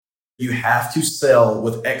You have to sell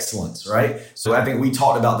with excellence, right? So I think we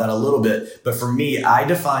talked about that a little bit. But for me, I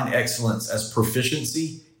define excellence as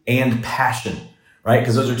proficiency and passion, right?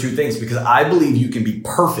 Because those are two things. Because I believe you can be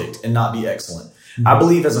perfect and not be excellent. I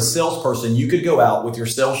believe as a salesperson, you could go out with your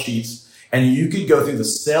sales sheets and you could go through the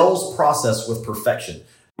sales process with perfection.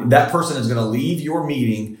 That person is going to leave your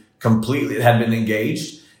meeting completely, had been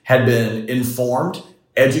engaged, had been informed,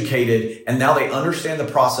 educated, and now they understand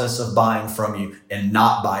the process of buying from you and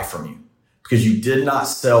not buy from you because you did not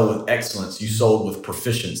sell with excellence. You sold with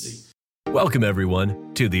proficiency. Welcome,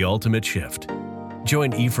 everyone, to The Ultimate Shift.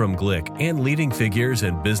 Join Ephraim Glick and leading figures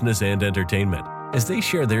in business and entertainment as they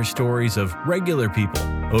share their stories of regular people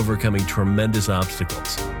overcoming tremendous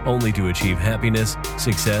obstacles only to achieve happiness,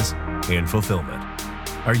 success, and fulfillment.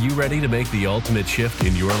 Are you ready to make the ultimate shift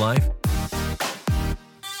in your life?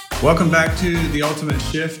 Welcome back to The Ultimate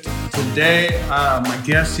Shift. Today, my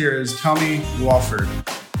guest here is Tommy Wafford.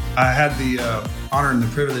 I had the honor and the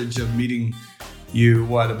privilege of meeting you,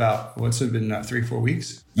 what's it been, 3-4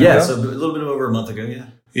 weeks? Yeah, so a little bit over a month ago, yeah.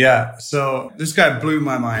 Yeah, so this guy blew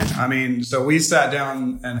my mind. I mean, so we sat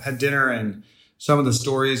down and had dinner, and some of the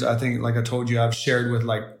stories, I think, like I told you, I've shared with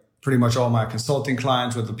like pretty much all my consulting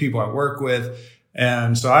clients, with the people I work with.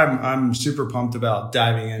 And so I'm super pumped about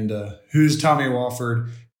diving into who's Tommy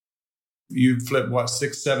Wafford. You flipped,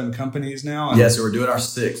 6-7 companies now? Yeah, so we're doing our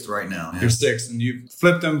 6th right now. Your 6th, and you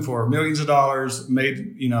flipped them for millions of dollars,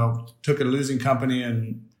 took a losing company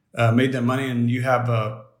and made them money, and you have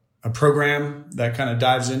a program that kind of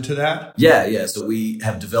dives into that? Yeah. So we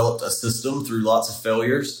have developed a system through lots of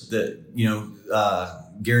failures that,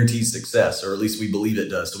 guarantees success, or at least we believe it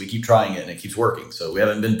does. So we keep trying it and it keeps working. So we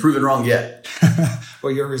haven't been proven wrong yet.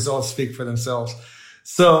 Well, your results speak for themselves.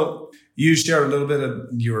 So you shared a little bit of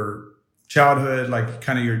your childhood, like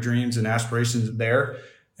kind of your dreams and aspirations there.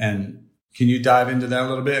 And can you dive into that a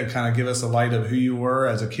little bit and kind of give us a light of who you were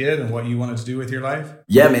as a kid and what you wanted to do with your life?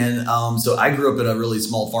 Yeah, man. So I grew up in a really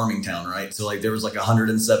small farming town, right? So like there was like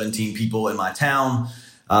 117 people in my town.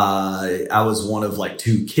 I was one of like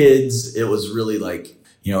 2 kids. It was really like,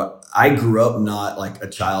 I grew up not like a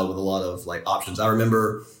child with a lot of like options. I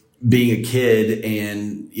remember being a kid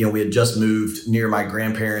and, we had just moved near my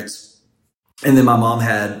grandparents. And then my mom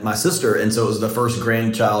had my sister. And so it was the first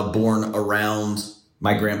grandchild born around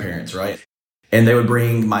my grandparents, right? And they would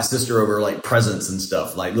bring my sister over like presents and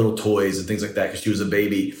stuff, like little toys and things like that, because she was a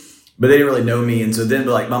baby. But they didn't really know me. And so then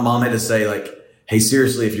like my mom had to say like, hey,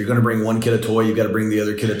 seriously, if you're going to bring one kid a toy, you've got to bring the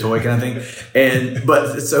other kid a toy kind of thing.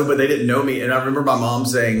 But they didn't know me. And I remember my mom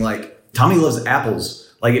saying like, Tommy loves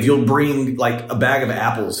apples. Like if you'll bring like a bag of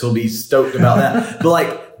apples, he'll be stoked about that. But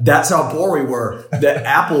like, that's how poor we were. The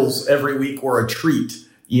apples every week were a treat,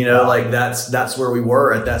 like that's where we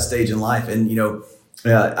were at that stage in life. And,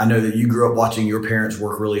 I know that you grew up watching your parents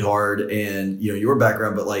work really hard and, your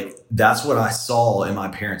background, but like, that's what I saw in my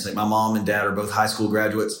parents. Like my mom and dad are both high school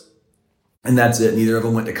graduates and that's it. Neither of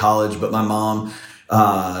them went to college, but my mom,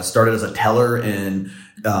 started as a teller and,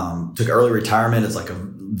 took early retirement as like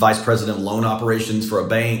a vice president of loan operations for a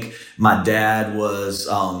bank. My dad was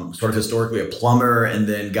sort of historically a plumber and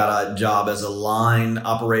then got a job as a line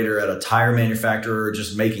operator at a tire manufacturer,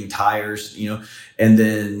 just making tires, and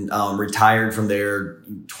then retired from there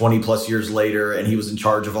 20 plus years later. And he was in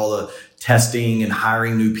charge of all the testing and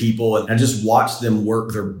hiring new people. And I just watched them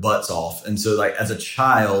work their butts off. And so like as a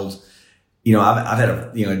child, I've had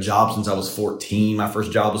a job since I was 14. My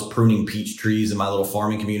first job was pruning peach trees in my little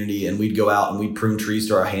farming community, and we'd go out and we'd prune trees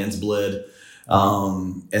till our hands bled.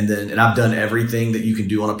 And I've done everything that you can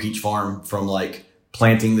do on a peach farm, from like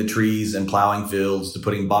planting the trees and plowing fields to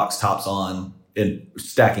putting box tops on and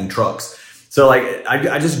stacking trucks. So like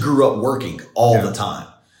I just grew up working all the time.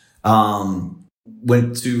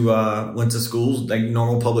 Went to schools, like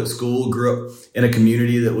normal public school. Grew up in a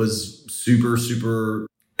community that was super, super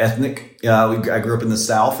ethnic. I grew up in the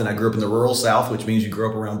South, and I grew up in the rural South, which means you grew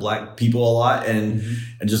up around Black people a lot, and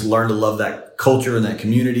just learned to love that culture and that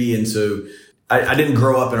community. And so I didn't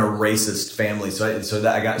grow up in a racist family, so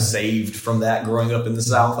that I got saved from that growing up in the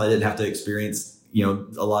South. I didn't have to experience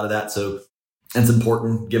a lot of that. So it's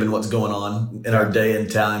important given what's going on in our day and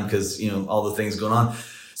time, because all the things going on.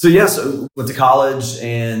 So so went to college,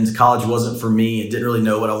 and college wasn't for me. I didn't really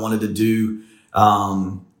know what I wanted to do.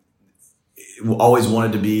 Always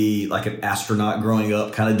wanted to be like an astronaut growing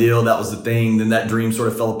up kind of deal. That was the thing. Then that dream sort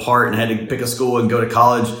of fell apart, and I had to pick a school and go to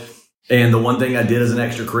college. And the one thing I did as an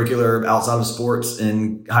extracurricular outside of sports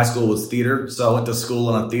in high school was theater. So I went to school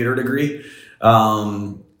on a theater degree.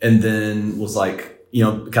 And then was like,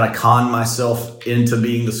 kind of conned myself into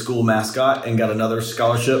being the school mascot and got another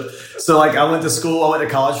scholarship. So like I went to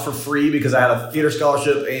college for free because I had a theater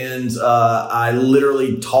scholarship, and I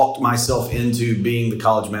literally talked myself into being the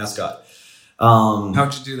college mascot.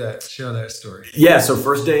 How'd you do that? Share that story. Yeah. So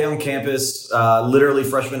first day on campus, literally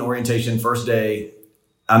freshman orientation, first day,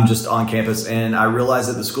 I'm just on campus, and I realized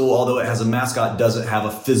that the school, although it has a mascot, doesn't have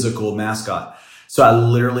a physical mascot. So I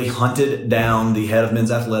literally hunted down the head of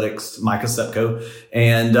men's athletics, Micah Sepko,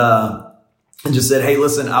 and just said, hey,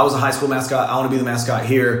 listen, I was a high school mascot. I want to be the mascot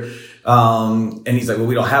here. And he's like, well,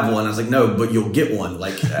 we don't have one. I was like, no, but you'll get one.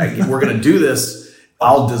 Like, we're going to do this.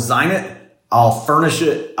 I'll design it. I'll furnish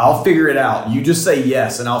it. I'll figure it out. You just say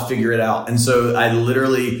yes and I'll figure it out. And so I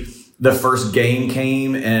literally, the first game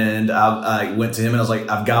came and I went to him and I was like,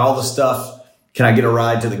 I've got all the stuff. Can I get a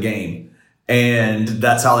ride to the game? And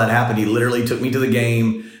that's how that happened. He literally took me to the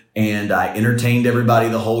game and I entertained everybody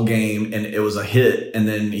the whole game, and it was a hit. And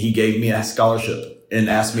then he gave me a scholarship and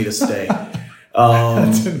asked me to stay.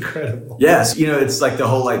 That's incredible. Yes. It's like the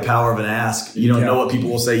whole like power of an ask. You don't know what people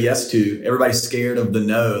will say yes to. Everybody's scared of the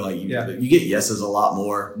no. Like you get yeses a lot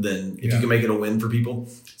more than if you can make it a win for people.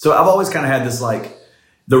 So I've always kind of had this like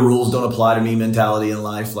the rules don't apply to me mentality in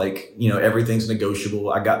life. Like, everything's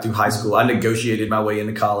negotiable. I got through high school. I negotiated my way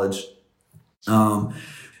into college. My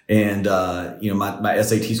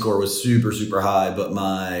SAT score was super, super high, but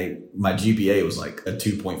my GPA was like a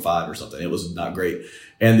 2.5 or something. It was not great.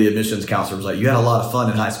 And the admissions counselor was like, you had a lot of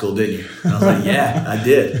fun in high school, didn't you? And I was like, yeah, I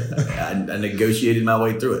did. I negotiated my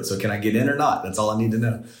way through it. So can I get in or not? That's all I need to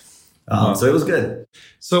know. So it was good.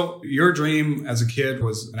 So your dream as a kid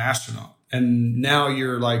was an astronaut. And now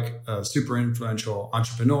you're like a super influential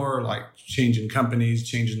entrepreneur, like changing companies,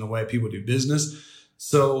 changing the way people do business.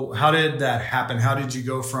 So how did that happen? How did you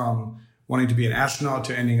go from wanting to be an astronaut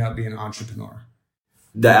to ending up being an entrepreneur?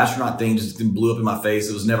 The astronaut thing just blew up in my face.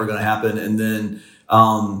 It was never going to happen. And then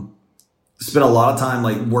spent a lot of time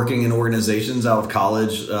like working in organizations out of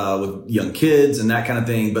college with young kids and that kind of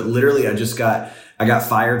thing. But literally I got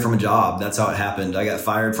fired from a job. That's how it happened. I got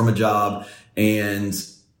fired from a job, and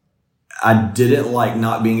I didn't like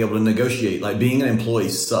not being able to negotiate. Like being an employee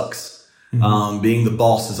sucks. Mm-hmm. Being the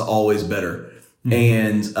boss is always better. Mm-hmm.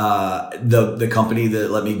 And the company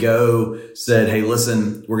that let me go said, hey,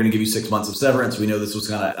 listen, we're going to give you 6 months of severance. We know this was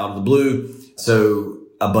kind of out of the blue. So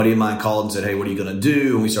a buddy of mine called and said, hey, what are you going to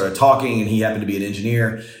do? And we started talking, and he happened to be an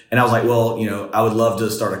engineer. And I was like, well, I would love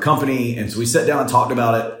to start a company. And so we sat down and talked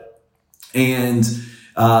about it. And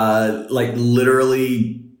like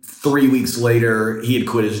literally 3 weeks later, he had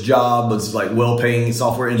quit his job. It was like well-paying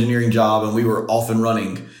software engineering job. And we were off and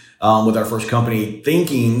running with our first company,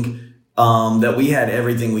 thinking that we had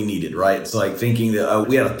everything we needed, right? So like thinking that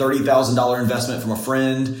we had a $30,000 investment from a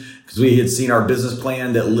friend because we had seen our business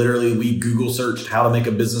plan that literally we Google searched how to make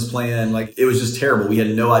a business plan. Like it was just terrible. We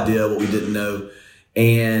had no idea what we didn't know.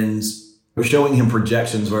 And we're showing him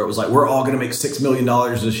projections where it was like, we're all going to make $6 million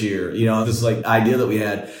this year. This like idea that we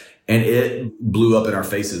had, and it blew up in our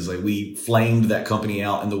faces. Like we flamed that company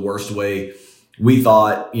out in the worst way. We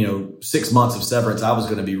thought, 6 months of severance, I was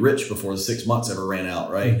going to be rich before the 6 months ever ran out,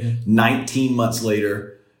 right? Mm-hmm. 19 months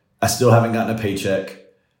later, I still haven't gotten a paycheck.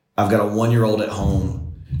 I've got a 1-year-old at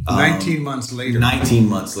home. 19 months later. 19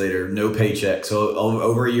 months later, no paycheck. So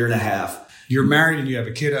over a year and a half. You're married and you have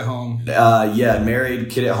a kid at home. Married,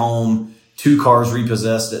 kid at home, 2 cars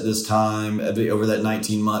repossessed at this time over that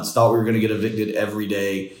 19 months. Thought we were going to get evicted every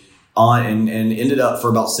day and ended up for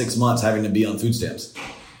about 6 months having to be on food stamps.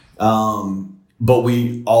 But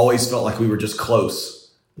we always felt like we were just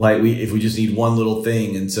close. Like if we just need one little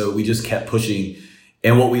thing. And so we just kept pushing.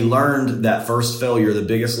 And what we learned that first failure, the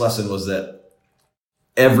biggest lesson was that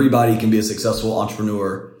everybody can be a successful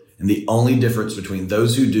entrepreneur. And the only difference between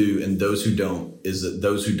those who do and those who don't is that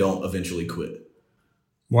those who don't eventually quit.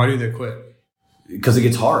 Why do they quit? Because it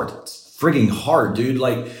gets hard. It's freaking hard, dude.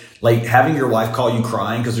 Like having your wife call you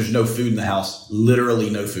crying because there's no food in the house, literally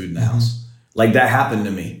no food in the house. Like that happened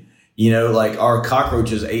to me. Like our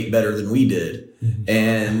cockroaches ate better than we did. Mm-hmm.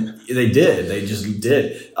 And they did. They just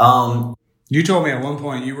did. You told me at one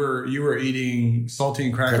point you were eating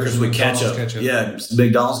saltine crackers with ketchup. Yeah,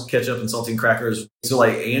 McDonald's ketchup and saltine crackers. So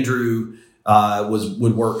like Andrew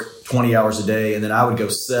would work 20 hours a day, and then I would go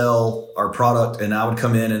sell our product, and I would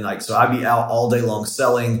come in and so I'd be out all day long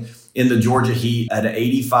selling in the Georgia heat. I had an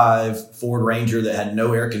 85 Ford Ranger that had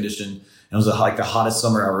no air conditioning. It was like the hottest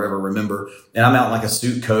summer I would ever remember. And I'm out in like a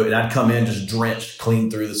suit coat, and I'd come in just drenched clean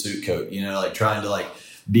through the suit coat, like trying to like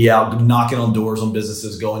be out knocking on doors on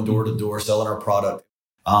businesses, going door to door, selling our product.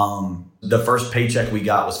 The first paycheck we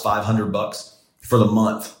got was $500 for the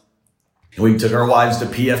month. And we took our wives to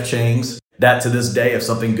PF Chang's. that to this day, if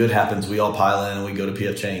something good happens, we all pile in and we go to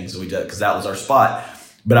PF Chang's and we did, because that was our spot.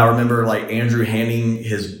 But I remember like Andrew handing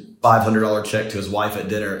his $500 check to his wife at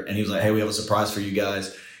dinner, and he was like, hey, we have a surprise for you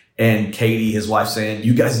guys. And Katie, his wife, saying,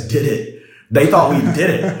 you guys did it. They thought we did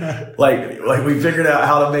it. like we figured out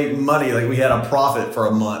how to make money. Like we had a profit for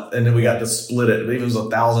a month, and then we got to split it. It was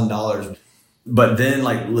 $1,000. But then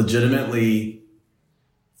like legitimately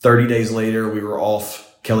 30 days later, we were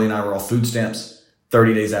off, Kelly and I were off food stamps.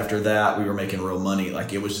 30 days after that, we were making real money.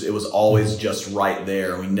 Like it was always just right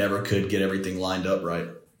there. We never could get everything lined up right.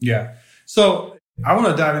 Yeah. So I want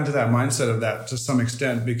to dive into that mindset of that to some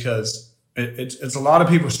extent, because it's a lot of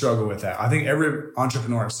people struggle with that. I think every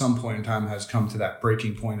entrepreneur at some point in time has come to that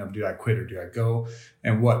breaking point of, do I quit or do I go?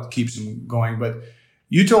 And what keeps them going? But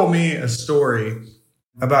you told me a story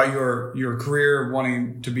about your career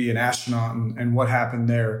wanting to be an astronaut and what happened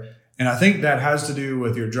there. And I think that has to do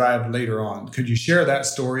with your drive later on. Could you share that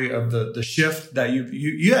story of the shift that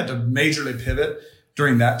you had to majorly pivot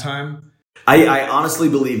during that time? I honestly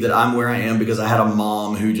believe that I'm where I am because I had a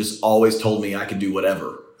mom who just always told me I could do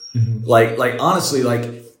whatever. Mm-hmm. Like honestly,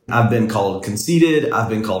 like I've been called conceited. I've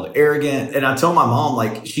been called arrogant. And I tell my mom,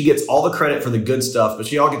 like, she gets all the credit for the good stuff, but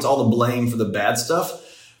she all gets all the blame for the bad stuff.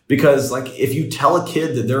 Because like, if you tell a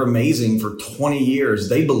kid that they're amazing for 20 years,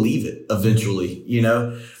 they believe it eventually, you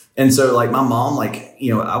know? And so like my mom, like,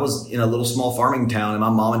 you know, I was in a little small farming town and my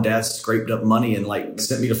mom and dad scraped up money and like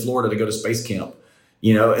sent me to Florida to go to space camp,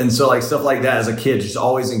 you know? And so like stuff like that as a kid just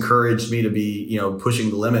always encouraged me to be, you know, pushing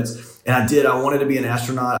the limits. And I wanted to be an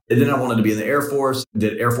astronaut. And then I wanted to be in the Air Force,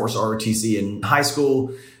 did Air Force ROTC in high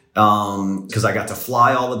school. Cause I got to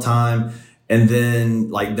fly all the time. And then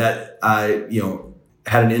like that, I, you know,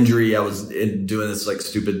 had an injury. I was doing this like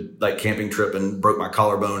stupid, like camping trip and broke my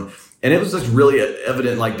collarbone. And it was just really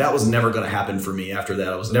evident, like that was never going to happen for me after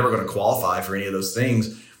that. I was never going to qualify for any of those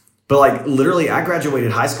things. But like literally I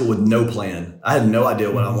graduated high school with no plan. I had no idea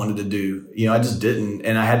what I wanted to do. You know, I just didn't.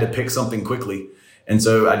 And I had to pick something quickly. And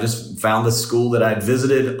so I just found this school that I'd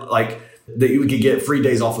visited, like that you could get free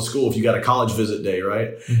days off of school if you got a college visit day,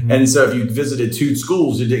 right? Mm-hmm. And so if you visited 2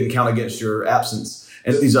 schools, it didn't count against your absence.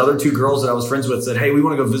 And these other 2 girls that I was friends with said, hey, we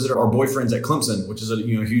want to go visit our boyfriends at Clemson, which is a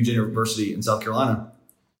huge university in South Carolina.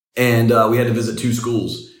 And we had to visit 2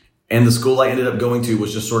 schools. And the school I ended up going to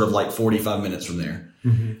was just sort of like 45 minutes from there.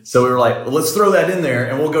 Mm-hmm. So we were like, well, let's throw that in there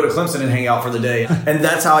and we'll go to Clemson and hang out for the day. And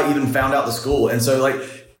that's how I even found out the school. And so like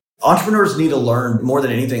entrepreneurs need to learn more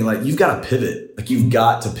than anything. Like you've got to pivot. Like you've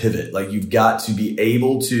got to pivot. Like you've got to be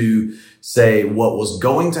able to say what was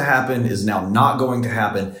going to happen is now not going to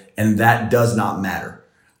happen. And that does not matter.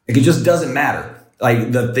 Like it just doesn't matter.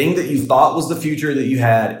 Like the thing that you thought was the future that you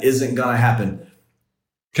had isn't going to happen.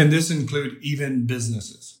 Can this include even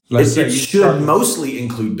businesses? It should mostly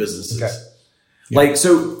include businesses. Okay. Yeah. Like,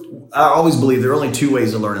 so I always believe there are only 2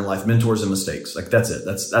 ways to learn in life, mentors and mistakes. Like that's it.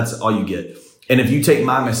 That's all you get. And if you take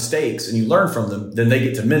my mistakes and you learn from them, then they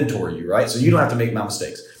get to mentor you, right? So you don't have to make my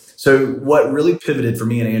mistakes. So what really pivoted for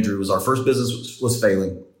me and Andrew was our first business was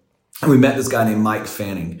failing. And we met this guy named Mike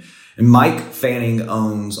Fanning. And Mike Fanning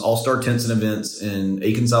owns All Star Tents and Events in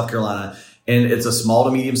Aiken, South Carolina. And it's a small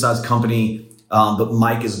to medium sized company. But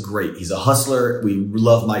Mike is great. He's a hustler. We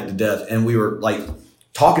love Mike to death. And we were like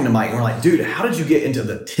talking to Mike and we're like, dude, how did you get into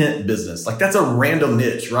the tent business? Like that's a random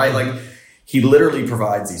niche, right? Like he literally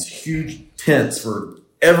provides these huge tents for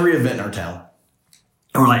every event in our town.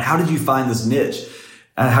 And we're like, how did you find this niche?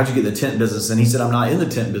 How'd you get the tent business? And he said, I'm not in the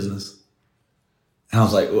tent business. And I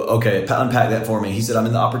was like, well, okay, unpack that for me. He said, I'm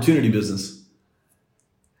in the opportunity business.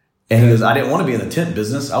 And he goes, I didn't want to be in the tent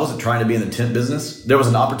business. I wasn't trying to be in the tent business. There was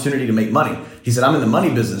an opportunity to make money. He said, I'm in the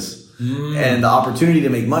money business. And the opportunity to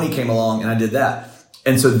make money came along and I did that.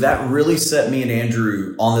 And so that really set me and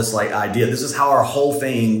Andrew on this like idea. This is how our whole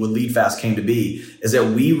thing with LeadFast came to be, is that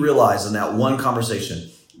we realized in that one conversation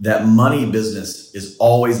that money business is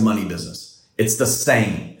always money business. It's the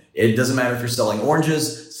same. It doesn't matter if you're selling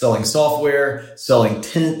oranges, selling software, selling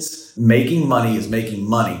tents. Making money is making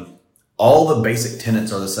money. All the basic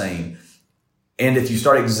tenets are the same. And if you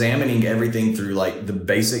start examining everything through like the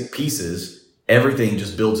basic pieces, everything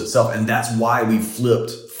just builds itself. And that's why we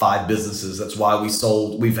flipped 5 businesses. That's why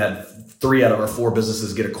we've had 3 out of our 4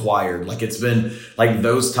 businesses get acquired. Like it's been like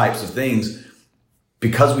those types of things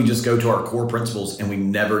because we just go to our core principles and we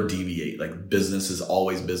never deviate. Like business is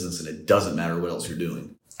always business and it doesn't matter what else you're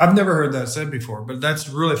doing. I've never heard that said before, but that's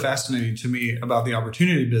really fascinating to me about the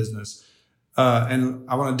opportunity business. And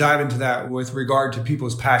I want to dive into that with regard to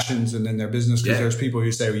people's passions and then their business, because there's people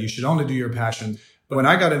who say, well, you should only do your passion. when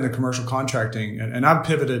I got into commercial contracting, and I've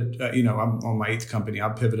pivoted, I'm on my 8th company.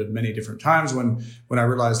 I've pivoted many different times when I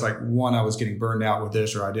realized, like, one, I was getting burned out with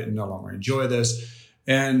this, or I didn't no longer enjoy this.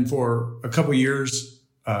 And for a couple of years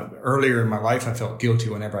earlier in my life, I felt guilty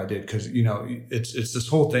whenever I did, because, it's this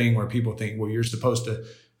whole thing where people think, well, you're supposed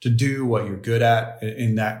to do what you're good at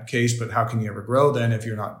in that case, but how can you ever grow then if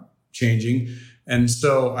you're not changing? And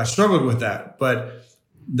so I struggled with that. But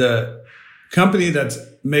the company that's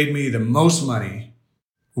made me the most money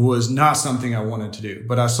was not something I wanted to do,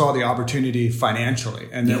 but I saw the opportunity financially.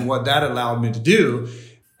 And then what that allowed me to do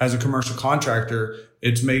as a commercial contractor,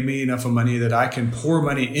 it's made me enough of money that I can pour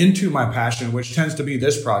money into my passion, which tends to be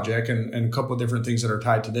this project and a couple of different things that are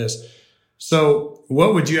tied to this. So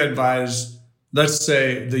what would you advise, let's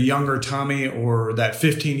say, the younger Tommy, or that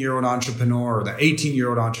 15-year-old entrepreneur, or the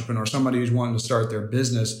 18-year-old entrepreneur, somebody who's wanting to start their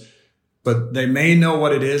business, but they may know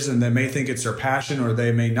what it is and they may think it's their passion, or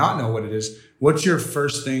they may not know what it is? What's your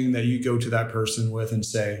first thing that you go to that person with and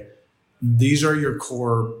say, these are your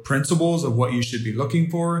core principles of what you should be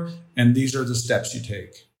looking for, and these are the steps you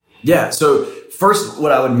take? Yeah. So first,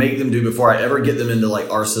 what I would make them do before I ever get them into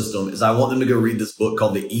like our system is I want them to go read this book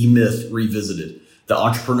called The E-Myth Revisited, the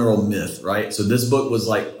entrepreneurial myth, right? So this book was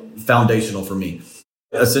like foundational for me.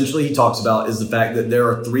 Essentially, he talks about is the fact that there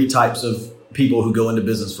are 3 types of people who go into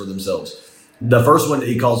business for themselves. The first one,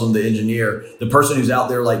 he calls them the engineer, the person who's out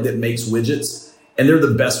there like that makes widgets, and they're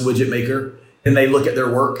the best widget maker. And they look at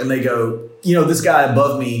their work and they go, this guy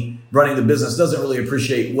above me running the business doesn't really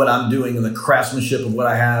appreciate what I'm doing and the craftsmanship of what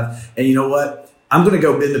I have. And you know what? I'm going to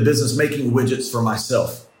go into business making widgets for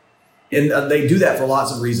myself. And they do that for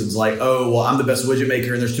lots of reasons. Like, oh, well, I'm the best widget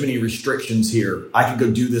maker and there's too many restrictions here. I can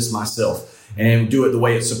go do this myself and do it the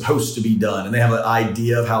way it's supposed to be done. And they have an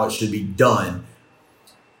idea of how it should be done.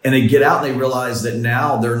 And they get out and they realize that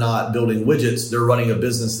now they're not building widgets. They're running a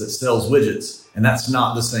business that sells widgets. And that's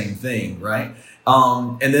not the same thing, right?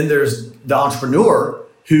 And then there's the entrepreneur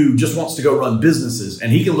who just wants to go run businesses.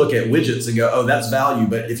 And he can look at widgets and go, oh, that's value.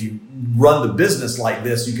 But if you run the business like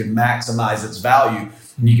this, you can maximize its value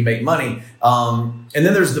and you can make money. And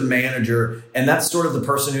then there's the manager. And that's sort of the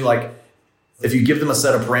person who, like, if you give them a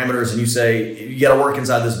set of parameters and you say, you got to work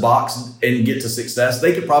inside this box and get to success,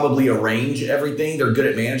 they could probably arrange everything. They're good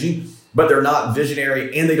at managing, but they're not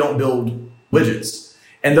visionary and they don't build widgets.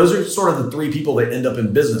 And those are sort of the 3 people that end up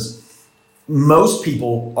in business. Most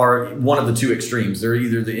people are one of the 2 extremes. They're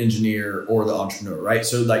either the engineer or the entrepreneur, right?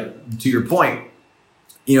 So, like, to your point,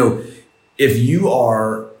 if you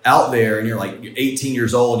are out there and you're like 18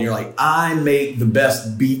 years old and you're like, I make the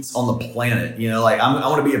best beats on the planet, I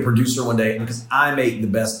want to be a producer one day because I make the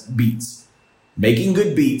best beats. Making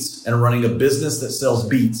good beats and running a business that sells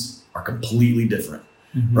beats are completely different,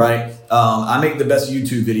 right? I make the best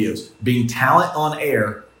YouTube videos. Being talent on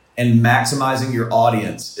air and maximizing your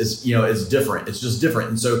audience is different. It's just different.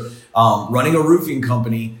 And so running a roofing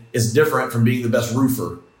company is different from being the best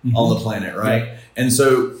roofer on the planet, right? Yeah. And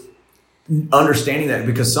so understanding that,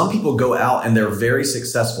 because some people go out and they're very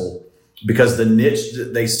successful because the niche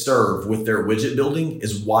that they serve with their widget building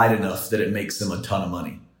is wide enough that it makes them a ton of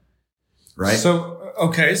money, right? So,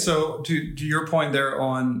 okay. So to your point there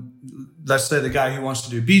on, let's say the guy who wants to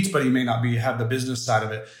do beats, but he may not have the business side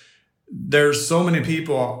of it. There's so many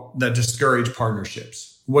people that discourage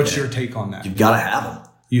partnerships. What's your take on that? You've got to have them.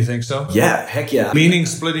 You think so? Yeah, heck yeah. Meaning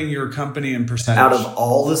splitting your company in percentage. Out of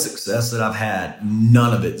all the success that I've had,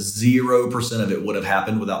 none of it, 0% of it would have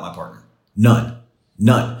happened without my partner. None.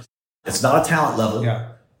 It's not a talent level.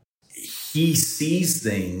 Yeah. He sees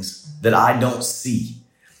things that I don't see.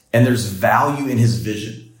 And there's value in his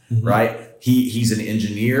vision, right? He's an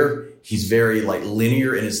engineer. He's very like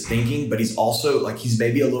linear in his thinking, but he's also like, he's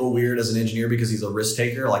maybe a little weird as an engineer because he's a risk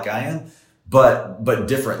taker like I am, but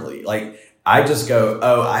differently. Like, I just go,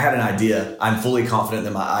 oh, I had an idea. I'm fully confident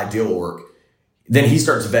that my idea will work. Then he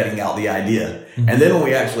starts vetting out the idea. And then when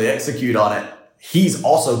we actually execute on it, he's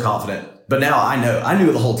also confident. But now I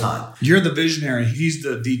knew the whole time. You're the visionary. He's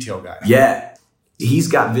the detail guy. Yeah. He's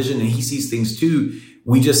got vision and he sees things too.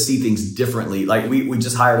 We just see things differently. Like we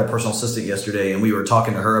just hired a personal assistant yesterday and we were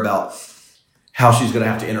talking to her about how she's going to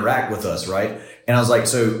have to interact with us. Right. And I was like,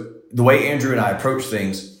 so the way Andrew and I approach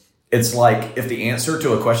things, it's like if the answer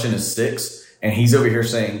to a question is 6 and he's over here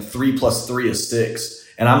saying 3 + 3 is 6.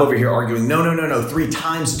 And I'm over here arguing, no. 3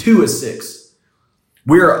 × 2 is 6.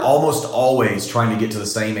 We're almost always trying to get to the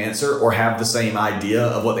same answer or have the same idea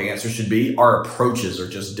of what the answer should be. Our approaches are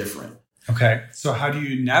just different. Okay. So how do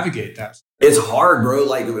you navigate that? It's hard, bro.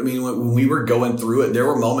 Like, I mean, when we were going through it, there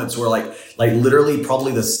were moments where like literally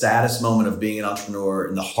probably the saddest moment of being an entrepreneur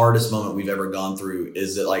and the hardest moment we've ever gone through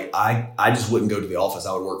is that like, I just wouldn't go to the office.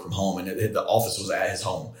 I would work from home, and the office was at his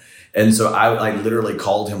home. And so I literally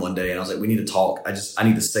called him one day and I was like, we need to talk. I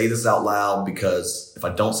need to say this out loud, because if I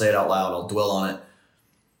don't say it out loud, I'll dwell on it.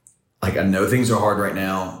 Like, I know things are hard right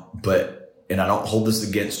now, and I don't hold this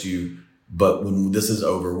against you, but when this is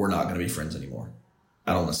over, we're not going to be friends anymore.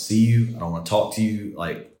 I don't want to see you. I don't want to talk to you.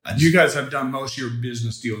 Like, you guys have done most of your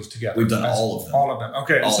business deals together. We've done all of them. All of them.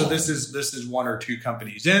 Okay. So this is one or two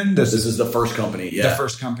companies in. This is the first company. Yeah. The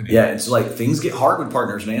first company. Yeah. It's like things get hard with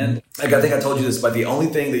partners, man. Like, I think I told you this, but the only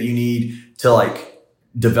thing that you need to like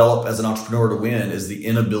develop as an entrepreneur to win is the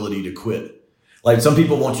inability to quit. Like, some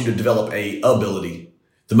people want you to develop a ability.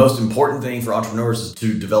 The most important thing for entrepreneurs is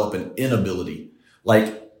to develop an inability.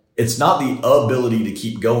 Like, it's not the ability to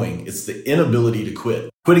keep going. It's the inability to quit.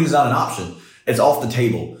 Quitting is not an option. It's off the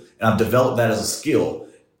table. And I've developed that as a skill,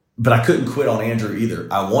 but I couldn't quit on Andrew either.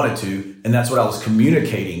 I wanted to. And that's what I was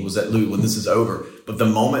communicating, was that, Lou, when this is over, but the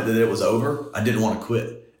moment that it was over, I didn't want to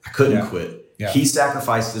quit. I couldn't quit. Yeah. He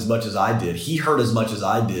sacrificed as much as I did. He hurt as much as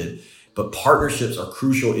I did. But partnerships are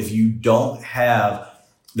crucial. If you don't have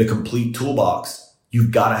the complete toolbox,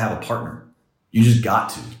 you've got to have a partner. You just got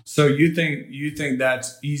to. So you think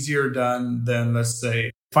that's easier done than, let's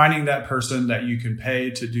say, finding that person that you can pay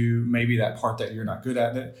to do maybe that part that you're not good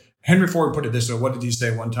at? Henry Ford put it this way. What did he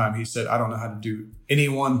say one time? He said, I don't know how to do any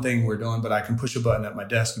one thing we're doing, but I can push a button at my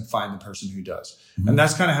desk and find the person who does. Mm-hmm. And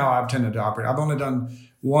that's kind of how I've tended to operate. I've only done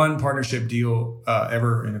one partnership deal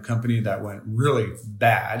ever in a company that went really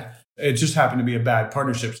bad. It just happened to be a bad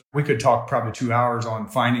partnership. We could talk probably 2 hours on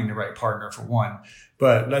finding the right partner for one,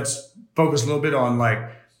 but let's focus a little bit on like,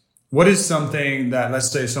 what is something that, let's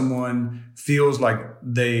say, someone feels like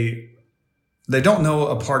they don't know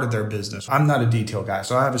a part of their business. I'm not a detail guy,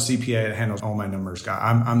 so I have a CPA that handles all my numbers guy.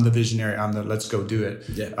 I'm the visionary. I'm the let's go do it.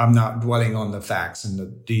 Yeah. I'm not dwelling on the facts and the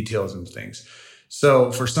details and things.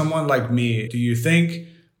 So for someone like me, do you think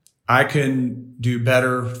I can do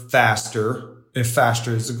better faster? If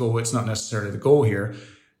faster is the goal, it's not necessarily the goal here,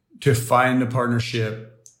 to find a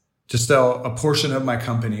partnership to sell a portion of my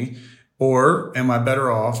company. Or am I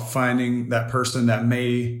better off finding that person that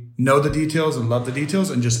may know the details and love the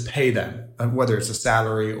details and just pay them, whether it's a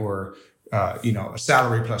salary or, a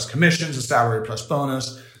salary plus commissions, a salary plus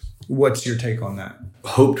bonus? What's your take on that?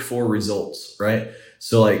 Hoped for results, right?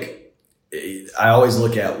 So like, I always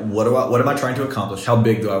look at what am I trying to accomplish? How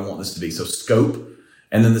big do I want this to be? So scope.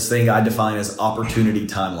 And then this thing I define as opportunity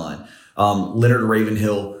timeline. Leonard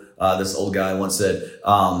Ravenhill, this old guy, once said,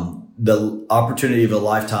 the opportunity of a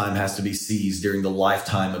lifetime has to be seized during the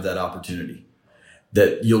lifetime of that opportunity.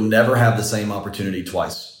 That you'll never have the same opportunity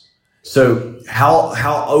twice. So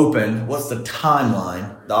how open, what's the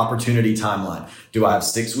timeline, the opportunity timeline? Do I have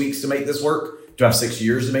 6 weeks to make this work? Do I have 6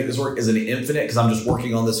 years to make this work? Is it infinite? Because I'm just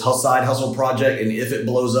working on this side hustle project, and if it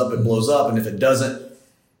blows up, it blows up. And if it doesn't,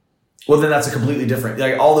 well, then that's a completely different,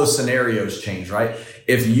 like all those scenarios change, right?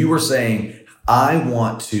 If you were saying, I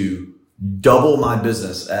want to double my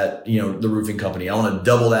business at, the roofing company, I want to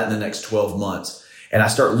double that in the next 12 months. And I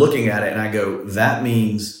start looking at it and I go, that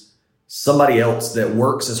means somebody else that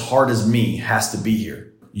works as hard as me has to be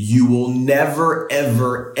here. You will never,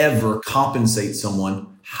 ever, ever compensate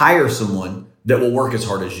someone, hire someone that will work as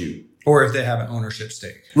hard as you. Or if they have an ownership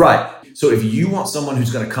stake. Right. So if you want someone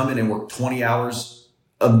who's going to come in and work 20 hours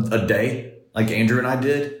a day, like Andrew and I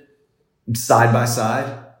did, side by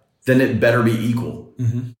side, then it better be equal.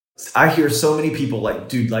 Mm-hmm. I hear so many people like,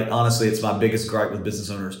 dude, like honestly, it's my biggest gripe with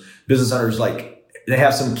business owners. Business owners, like they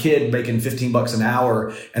have some kid making $15 an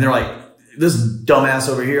hour and they're like, this dumbass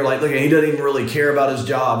over here, like, look, he doesn't even really care about his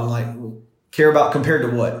job. I'm like, care about compared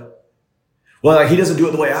to what? Well, like he doesn't do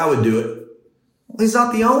it the way I would do it. Well, he's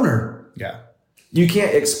not the owner. Yeah. You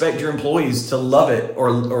can't expect your employees to love it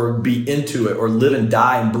or be into it or live and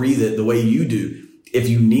die and breathe it the way you do. If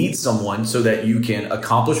you need someone so that you can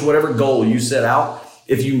accomplish whatever goal you set out,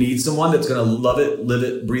 if you need someone that's going to love it, live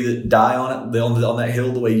it, breathe it, die on it, on that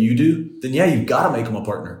hill the way you do, then yeah, you've got to make them a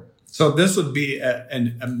partner. So this would be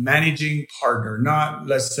a managing partner, not,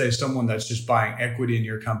 let's say, someone that's just buying equity in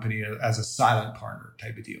your company as a silent partner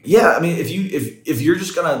type of deal. Yeah. I mean, if you're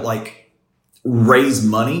just going to like raise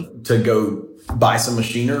money to go buy some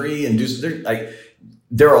machinery and do something, like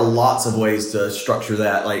there are lots of ways to structure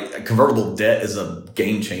that. Like convertible debt is a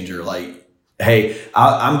game changer. Like, hey,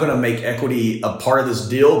 I'm going to make equity a part of this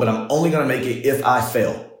deal, but I'm only going to make it if I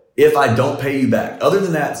fail, if I don't pay you back. Other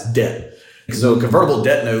than that, it's debt. So a convertible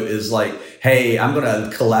debt note is like, hey, I'm going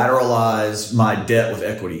to collateralize my debt with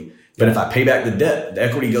equity. But if I pay back the debt, the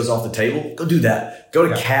equity goes off the table, go do that. Go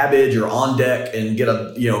to Cabbage or On Deck and get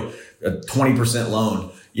a 20%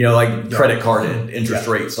 loan, credit card interest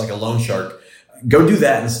rates, like a loan shark. Go do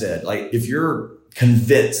that instead. Like if you're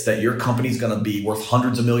convinced that your company's going to be worth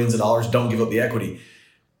hundreds of millions of dollars, don't give up the equity.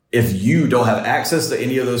 If you don't have access to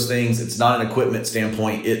any of those things, it's not an equipment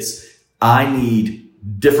standpoint. I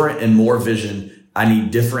need different and more vision. I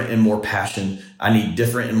need different and more passion. I need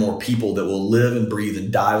different and more people that will live and breathe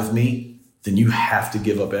and die with me. Then you have to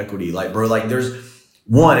give up equity. Like, bro, there's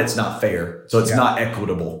one, it's not fair. So it's not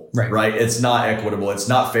equitable, right? It's not equitable. It's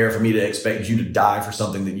not fair for me to expect you to die for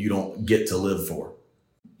something that you don't get to live for,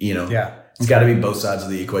 It's got to be both sides of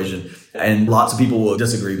the equation. And lots of people will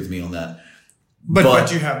disagree with me on that.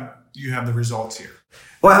 But you have the results here.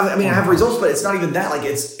 Well, I have results, but it's not even that. Like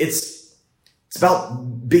it's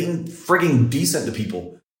about being frigging decent to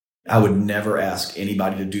people. I would never ask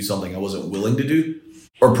anybody to do something I wasn't willing to do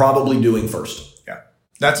or probably doing first. Yeah.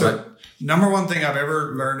 That's right. Number one thing I've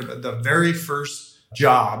ever learned about the very first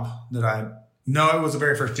job it was the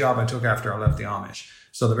very first job I took after I left the Amish.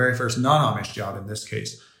 So the very first non-Amish job in this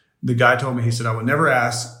case, the guy told me, he said, I would never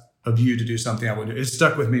ask of you to do something I would do. It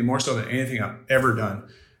stuck with me more so than anything I've ever done.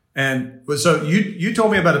 And so you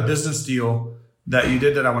told me about a business deal that you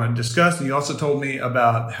did that I want to discuss. And you also told me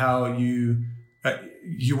about how you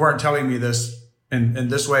weren't telling me this in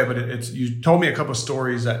this way, but you told me a couple of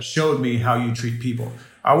stories that showed me how you treat people.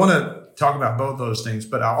 I want to talk about both those things,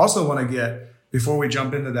 but I also want to get, before we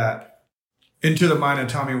jump into that, into the mind of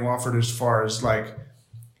Tommy Wafford as far as like,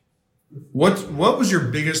 what was your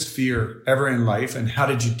biggest fear ever in life, and how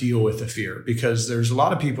did you deal with the fear? Because there's a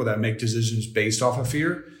lot of people that make decisions based off of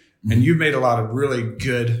fear, and you've made a lot of really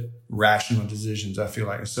good, rational decisions, I feel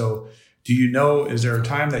like. So is there a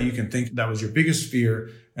time that you can think that was your biggest fear,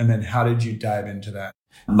 and then how did you dive into that?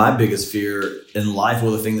 My biggest fear in life,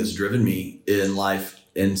 the thing that's driven me in life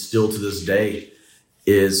and still to this day,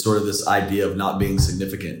 is sort of this idea of not being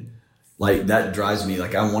significant. Like that drives me.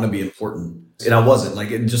 Like I want to be important. And I wasn't,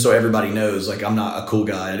 just so everybody knows, I'm not a cool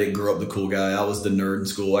guy. I didn't grow up the cool guy. I was the nerd in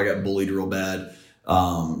school. I got bullied real bad,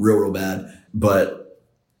 real bad. But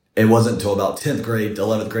it wasn't until about 10th grade,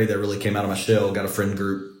 11th grade that I really came out of my shell, got a friend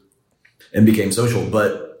group and became social.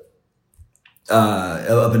 But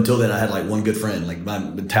up until then, I had one good friend,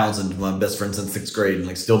 Townsend, my best friend since 6th grade,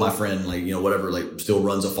 and still my friend, still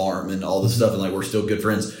runs a farm and all this stuff. And we're still good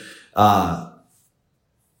friends. I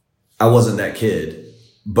wasn't that kid.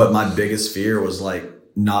 But my biggest fear was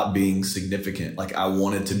not being significant. I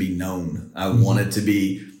wanted to be known. I wanted to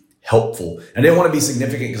be helpful. I didn't want to be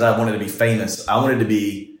significant because I wanted to be famous. I wanted to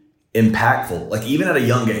be impactful. Even at a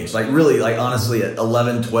young age, honestly at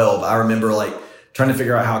 11, 12, I remember trying to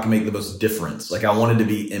figure out how I can make the most difference. I wanted to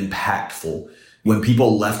be impactful. When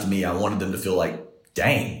people left me, I wanted them to feel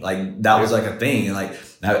dang, that was a thing.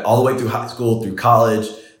 And all the way through high school, through college,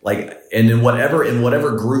 and in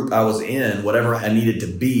whatever group I was in, whatever I needed to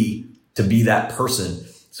be that person.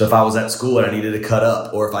 So if I was at school and I needed to cut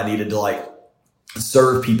up, or if I needed to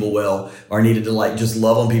serve people well, or I needed to just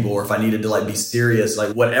love on people, or if I needed to be serious,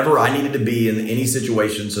 whatever I needed to be in any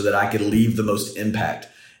situation so that I could leave the most impact.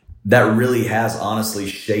 That really has honestly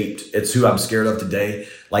shaped. It's who I'm scared of today.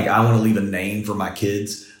 I want to leave a name for my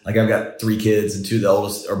kids. I've got 3 kids and 2 of the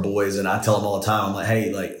oldest are boys, and I tell them all the time, I'm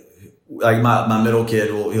hey, my middle kid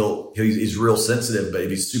he's real sensitive, but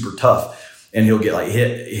he's super tough, and he'll get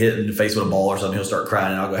hit in the face with a ball or something. He'll start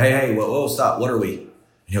crying, and I'll go, hey, whoa, stop. What are we?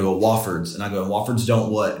 And he'll go, Waffords. And I go, Waffords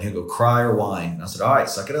don't what? And he'll go, cry or whine. And I said, all right,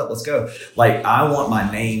 suck it up. Let's go. I want my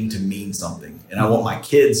name to mean something, and I want my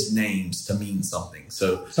kids' names to mean something.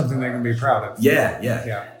 So something they can be proud of.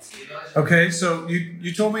 Yeah. Okay, so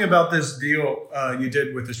you told me about this deal you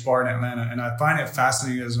did with this bar in Atlanta, and I find it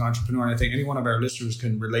fascinating as an entrepreneur, and I think any one of our listeners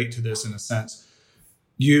can relate to this in a sense.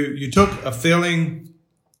 You took a failing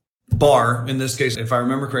bar, in this case, if I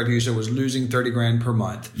remember correctly, you said it was losing $30,000 per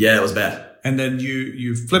month. Yeah, it was bad. And then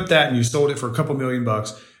you flipped that and you sold it for a couple $1 million.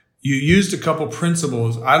 You used a couple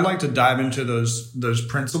principles. I'd like to dive into those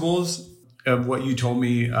principles of what you told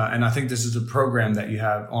me. And I think this is a program that you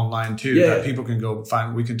have online too, that people can go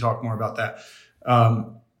find. We can talk more about that.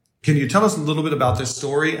 Can you tell us a little bit about this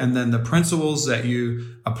story and then the principles that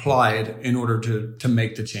you applied in order to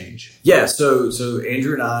make the change? Yeah. So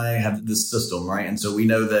Andrew and I have this system, right? And so we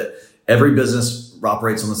know that every business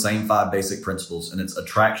operates on the same 5 basic principles, and it's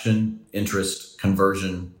attraction, interest,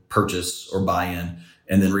 conversion, purchase, or buy-in.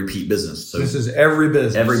 and then repeat business. So this is every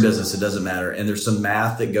business. Every business, it doesn't matter. And there's some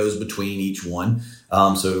math that goes between each one.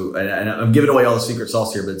 And I'm giving away all the secret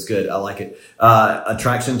sauce here, but it's good. I like it.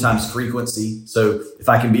 Attraction times frequency. So if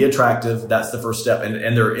I can be attractive, that's the first step.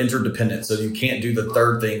 And they're interdependent. So you can't do the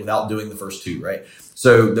third thing without doing the first two, right?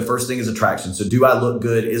 So the first thing is attraction. So do I look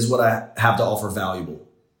good? Is what I have to offer valuable?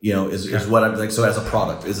 Is what I'm like. So as a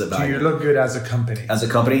product, is it valuable? Do you look good as a company? As a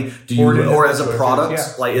company, or as a product?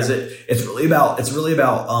 Yeah. It's really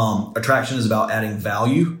about attraction is about adding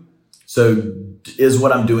value. So is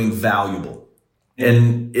what I'm doing valuable?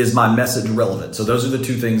 And is my message relevant? So those are the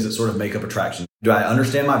two things that sort of make up attraction. Do I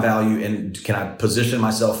understand my value, and can I position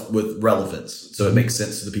myself with relevance so it makes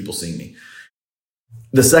sense to the people seeing me?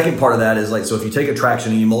 The second part of that is so if you take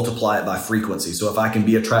attraction and you multiply it by frequency. So if I can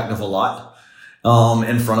be attractive a lot,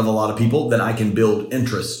 in front of a lot of people, then I can build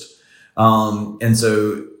interest. And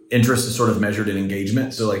so interest is sort of measured in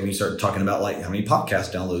engagement. So when you start talking about how many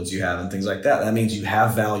podcast downloads you have and things like that, that means you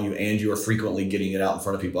have value and you are frequently getting it out in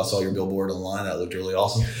front of people. I saw your billboard online. That looked really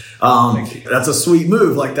awesome. That's a sweet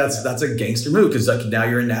move. That's a gangster move, because now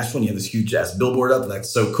you're in Nashville and you have this huge ass billboard up. That's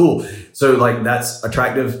so cool. So that's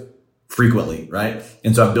attractive frequently, right?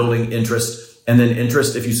 And so I'm building interest. And then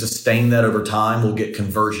interest, if you sustain that over time, will get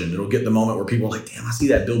conversion. It'll get the moment where people are like, damn, I see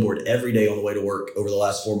that billboard every day on the way to work over the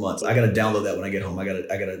last 4 months. I got to download that when I get home. I got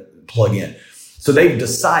to plug in. So they've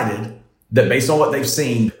decided that based on what they've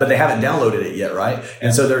seen, but they haven't downloaded it yet, right?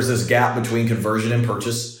 And so there's this gap between conversion and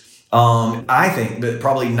purchase. I think that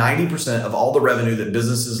probably 90% of all the revenue that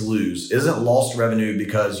businesses lose isn't lost revenue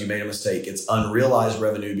because you made a mistake. It's unrealized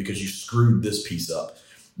revenue because you screwed this piece up.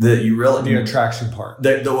 The attraction part,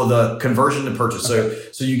 the conversion to purchase. Okay.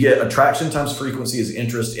 So you get attraction times frequency is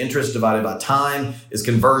interest. Interest divided by time is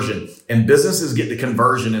conversion. And businesses get the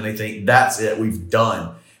conversion and they think that's it, we've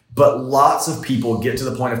done. But lots of people get to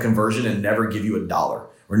the point of conversion and never give you $1,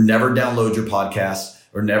 or never download your podcast,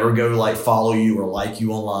 or never go follow you or like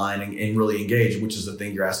you online and really engage, which is the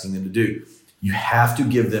thing you're asking them to do. You have to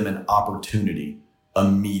give them an opportunity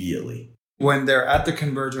immediately. When they're at the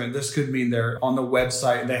conversion, this could mean they're on the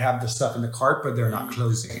website, they have the stuff in the cart, but they're not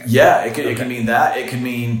closing it. Yeah, it can mean that. It can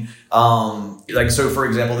mean, so for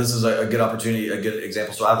example, this is a good opportunity, a good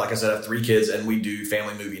example. So I have 3 kids and we do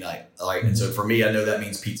family movie night. And so for me, I know that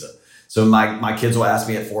means pizza. So my kids will ask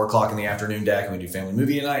me at 4:00 in the afternoon, Dad, can we do family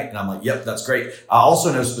movie night? And I'm like, yep, that's great. I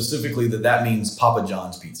also know specifically that means Papa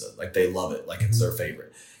John's pizza. They love it. It's their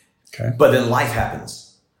favorite. Okay. But then life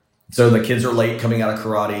happens. So the kids are late coming out of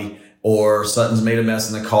karate, or Sutton's made a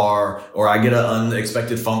mess in the car, or I get an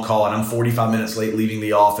unexpected phone call and I'm 45 minutes late leaving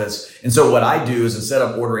the office. And so what I do is, instead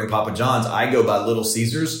of ordering Papa John's, I go by Little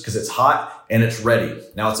Caesars because it's hot and it's ready.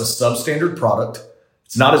 Now it's a substandard product.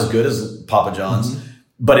 It's not as good as Papa John's,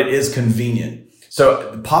 but it is convenient.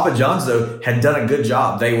 So Papa John's, though, had done a good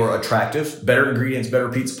job. They were attractive, better ingredients, better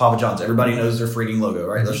pizza, Papa John's. Everybody knows their freaking logo,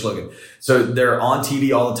 right? Their slogan. So they're on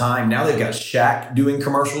TV all the time. Now they've got Shaq doing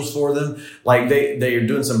commercials for them. They are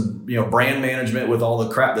doing some, brand management with all the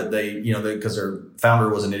crap that they, because their founder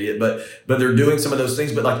was an idiot, but they're doing some of those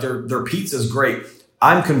things. But their pizza's great.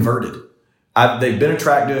 I'm converted. They've been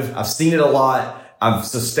attractive. I've seen it a lot. I've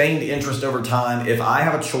sustained interest over time. If I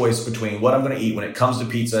have a choice between what I'm going to eat when it comes to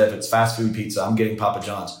pizza, if it's fast food pizza, I'm getting Papa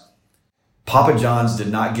John's. Papa John's did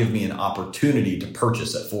not give me an opportunity to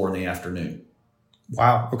purchase at 4 p.m.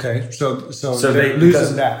 Wow. Okay. So they're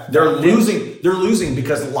losing that. They're losing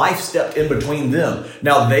because life stepped in between them.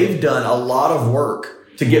 Now they've done a lot of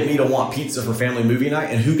work to get me to want pizza for family movie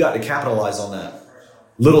night. And who got to capitalize on that?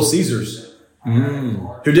 Little Caesars,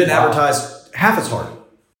 who didn't advertise half as hard.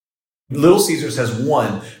 Little Caesars has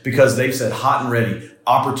won because they've said hot and ready.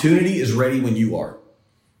 Opportunity is ready when you are.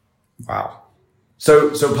 Wow.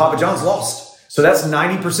 So Papa John's lost. So that's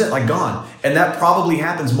 90% gone. And that probably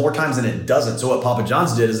happens more times than it doesn't. So what Papa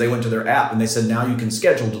John's did is they went to their app and they said, now you can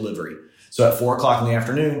schedule delivery. So at 4:00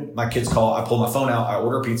 p.m, my kids call, I pull my phone out, I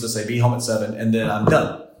order pizza, say be home at 7, and then I'm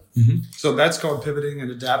done. So that's called pivoting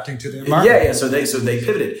and adapting to the environment. Yeah. So they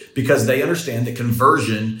pivoted because they understand that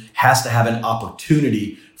conversion has to have an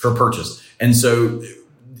opportunity for purchase. And so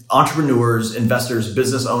entrepreneurs, investors,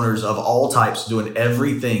 business owners of all types doing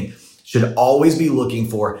everything should always be looking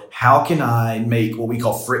for, how can I make what we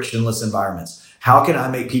call frictionless environments? How can I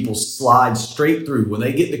make people slide straight through? When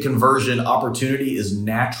they get the conversion, opportunity is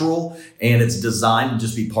natural and it's designed to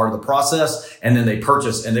just be part of the process. And then they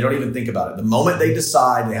purchase and they don't even think about it. The moment they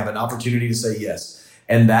decide, they have an opportunity to say yes.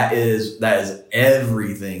 And that is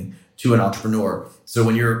everything to an entrepreneur. So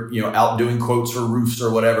when you're, out doing quotes for roofs or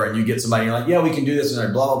whatever, and you get somebody, and you're like, yeah, we can do this, and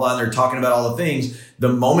they're blah, blah, blah, and they're talking about all the things. The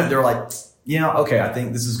moment they're like, okay, I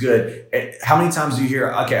think this is good. How many times do you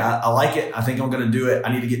hear, okay, I like it. I think I'm going to do it.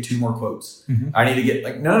 I need to get 2 more quotes. I need to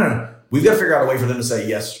get no. We've got to figure out a way for them to say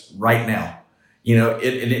yes right now.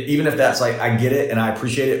 Even if that's like, I get it and I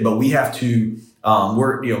appreciate it, but we have to,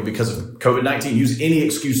 because of COVID-19, use any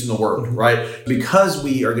excuse in the world, right? Because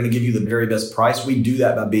we are going to give you the very best price. We do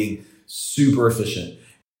that by being super efficient.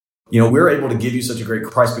 We're able to give you such a great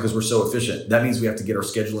price because we're so efficient. That means we have to get our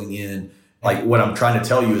scheduling in. Like what I'm trying to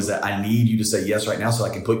tell you is that I need you to say yes right now so I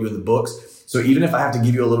can put you in the books. So even if I have to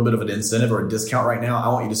give you a little bit of an incentive or a discount right now, I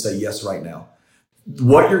want you to say yes right now.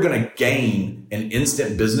 What you're going to gain in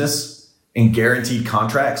instant business and guaranteed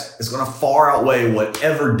contracts is going to far outweigh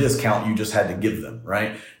whatever discount you just had to give them,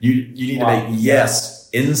 right? You need to make yes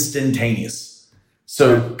instantaneous.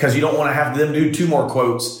 So, because you don't want to have them do 2 more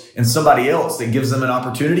quotes and somebody else that gives them an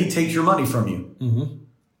opportunity takes your money from you.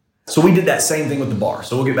 So we did that same thing with the bar.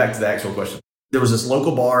 So we'll get back to the actual question. There was this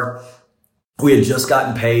local bar. We had just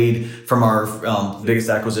gotten paid from our biggest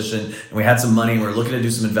acquisition, and we had some money, and we were looking to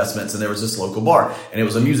do some investments, and there was this local bar, and it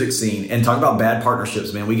was a music scene. And talking about bad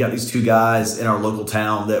partnerships, man, we got these 2 guys in our local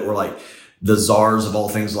town that were like the czars of all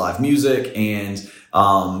things live music, and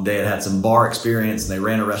they had some bar experience, and they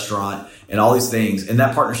ran a restaurant and all these things. And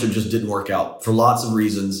that partnership just didn't work out for lots of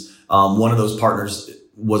reasons. One of those partners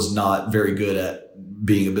was not very good at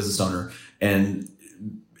being a business owner, and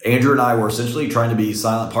Andrew and I were essentially trying to be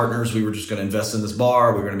silent partners. We were just going to invest in this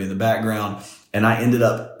bar. We were going to be in the background. And I ended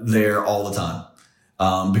up there all the time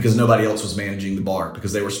because nobody else was managing the bar,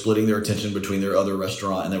 because they were splitting their attention between their other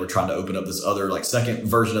restaurant, and they were trying to open up this other like second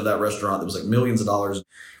version of that restaurant that was like millions of dollars.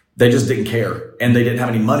 They just didn't care, and they didn't have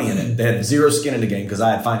any money in it. They had zero skin in the game because I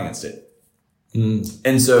had financed it.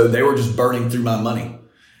 And so they were just burning through my money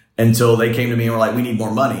until they came to me and were like, we need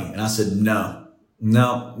more money. And I said, no, you're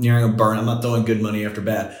not going to burn. I'm not throwing good money after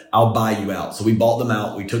bad. I'll buy you out. So we bought them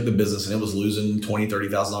out. We took the business, and it was losing $20,000,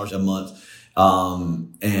 $30,000 a month.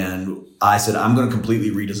 And I said, I'm going to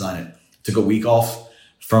completely redesign it. Took a week off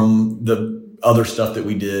from the other stuff that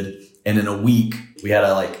we did. And in a week, we had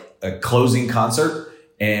a closing concert.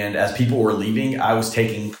 And as people were leaving, I was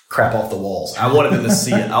taking crap off the walls. I wanted them to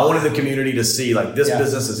see it. I wanted the community to see like this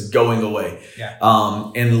business is going away.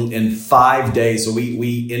 In 5 days, so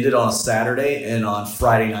we ended on a Saturday, and on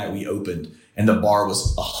Friday night we opened, and the bar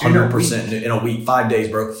was 100% in a week, 5 days,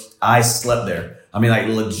 bro. I slept there. I mean, like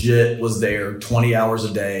legit was there 20 hours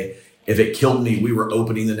a day. If it killed me, we were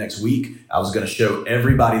opening the next week. I was going to show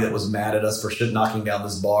everybody that was mad at us for knocking down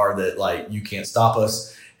this bar that like, you can't stop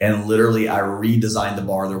us. And literally, I redesigned the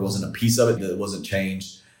bar. There wasn't a piece of it that wasn't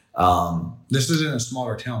changed. This is in a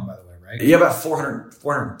smaller town, by the way, right? Yeah, about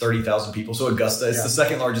 430,000 people. So Augusta, it's the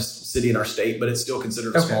second largest city in our state, but it's still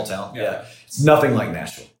considered a small town. Yeah. It's nothing like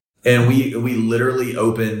Nashville. And we literally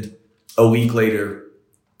opened a week later,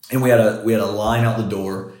 and we had a line out the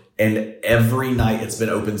door. And every night it's been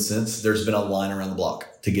open since, there's been a line around the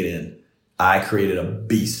block to get in. I created a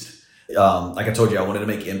beast. Like I told you, I wanted to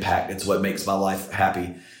make impact. It's what makes my life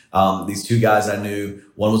happy. These 2 guys I knew,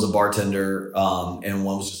 one was a bartender, and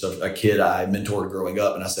one was just a kid I mentored growing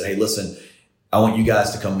up. And I said, hey, listen, I want you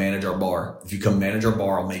guys to come manage our bar. If you come manage our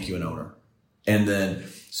bar, I'll make you an owner. And then,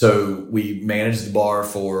 so we managed the bar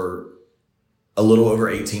for a little over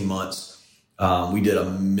 18 months. We did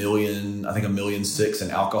 $1.6 million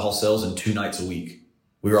in alcohol sales in 2 nights a week.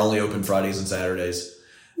 We were only open Fridays and Saturdays.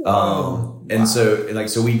 So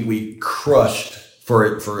we crushed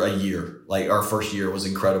for a year. Like our first year was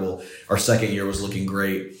incredible. Our second year was looking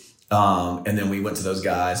great. And then we went to those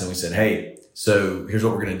guys and we said, hey, so here's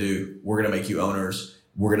what we're going to do. We're going to make you owners.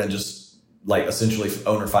 We're going to just like essentially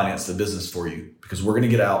owner finance the business for you because we're going to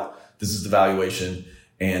get out. This is the valuation.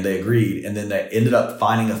 And they agreed. And then they ended up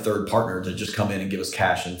finding a third partner to just come in and give us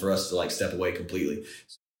cash and for us to like step away completely.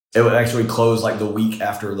 It would actually close like the week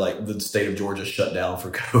after like the state of Georgia shut down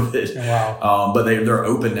for COVID. Wow. But they're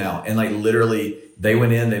open now. And like literally they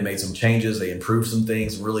went in, they made some changes. They improved some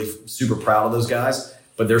things. Really super proud of those guys,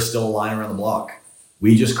 but there's still a line around the block.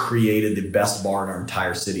 We just created the best bar in our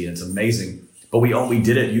entire city. And it's amazing. But we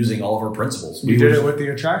did it using all of our principles. We did it with the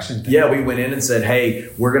attraction thing. Yeah, we went in and said, hey,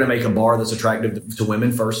 we're going to make a bar that's attractive to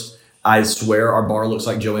women first. I swear our bar looks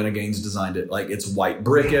like Joanna Gaines designed it. Like it's white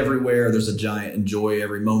brick everywhere. There's a giant enjoy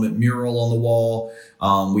every moment mural on the wall.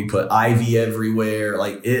 We put ivy everywhere.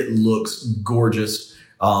 Like it looks gorgeous.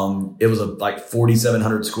 It was a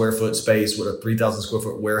 4,700 square foot space with a 3,000 square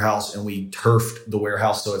foot warehouse, and we turfed the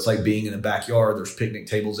warehouse. So it's like being in a backyard. There's picnic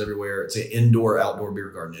tables everywhere. It's an indoor, outdoor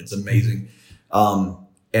beer garden. It's amazing.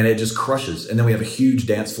 And it just crushes. And then we have a huge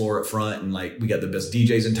dance floor up front, and like we got the best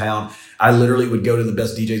DJs in town. I literally would go to the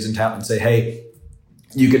best DJs in town and say, hey,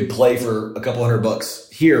 You could play for a couple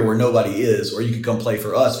 $100 here where nobody is, or you could come play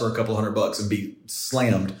for us for a couple $100 and be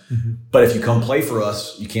slammed. Mm-hmm. But if you come play for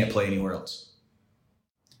us, you can't play anywhere else.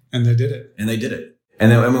 And they did it.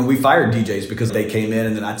 And then we fired DJs because they came in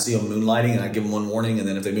and then I'd see them moonlighting and I'd give them one warning. And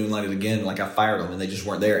then if they moonlighted again, like I fired them and they just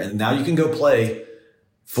weren't there. And now you can go play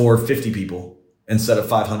for 50 people instead of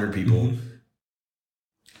 500 people. Mm-hmm.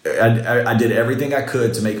 I did everything I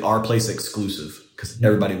could to make our place exclusive because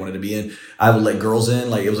everybody wanted to be in. I would let girls in.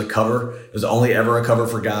 Like it was a cover. It was only ever a cover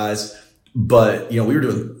for guys. But, we were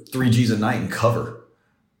doing 3 G's a night in cover.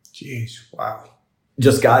 Jeez. Wow.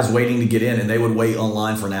 Just guys waiting to get in and they would wait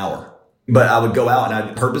online for an hour. But I would go out and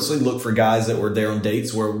I'd purposely look for guys that were there on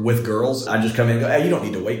dates where with girls. I'd just come in and go, hey, you don't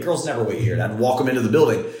need to wait. Girls never wait here. And I'd walk them into the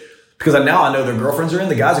building because now I know their girlfriends are in.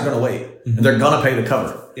 The guys are going to wait and they're going to pay the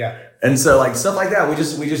cover. Yeah. And so like stuff like that, we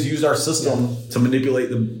just used our system to manipulate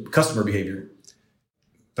the customer behavior.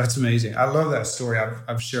 That's amazing. I love that story.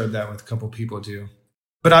 I've shared that with a couple of people too.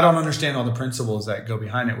 But I don't understand all the principles that go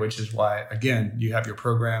behind it, which is why, again, you have your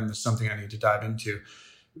program. That's something I need to dive into.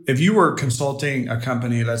 If you were consulting a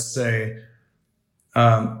company, let's say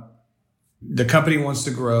the company wants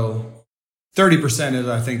to grow 30%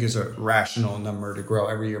 I think is a rational number to grow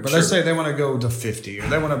every year. But let's say they want to go to 50 or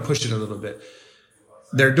they want to push it a little bit.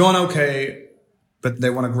 They're doing okay, but they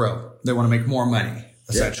want to grow. They want to make more money,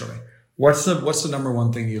 essentially. Yeah. What's the number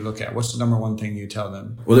one thing you look at? What's the number one thing you tell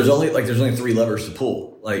them? Well, there's only 3 levers to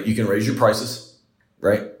pull. Like you can raise your prices,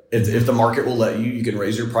 right? If the market will let you, you can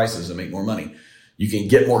raise your prices and make more money. You can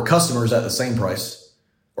get more customers at the same price,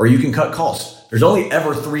 or you can cut costs. There's only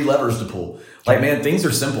ever 3 levers to pull. Like, man, things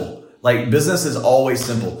are simple. Like business is always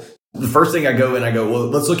simple. The first thing I go, well,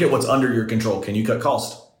 let's look at what's under your control. Can you cut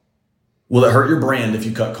cost? Will it hurt your brand if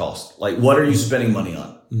you cut cost? Like, what are you spending money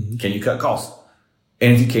on? Mm-hmm. Can you cut cost?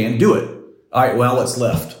 And if you can, do it. All right, well, what's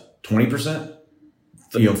left? 20%?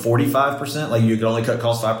 45%? Like you can only cut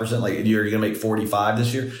cost 5%. Like you're going to make 45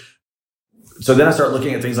 this year. So then I start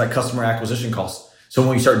looking at things like customer acquisition costs. So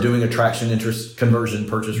when we start doing attraction, interest, conversion,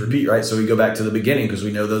 purchase, repeat, right? So we go back to the beginning because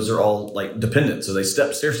we know those are all like dependent. So they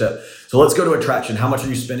stair step. So let's go to attraction. How much are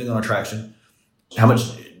you spending on attraction? How much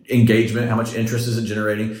engagement? How much interest is it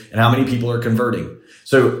generating? And how many people are converting?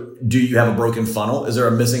 So do you have a broken funnel? Is there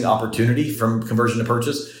a missing opportunity from conversion to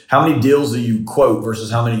purchase? How many deals do you quote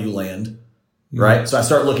versus how many you land? Right. So I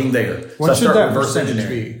start looking there. What should that percentage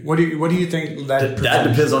be? What do you think that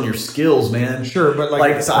depends on your skills, man. Sure.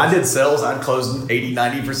 But so I did sales. I'd close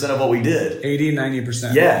 80-90% of what we did.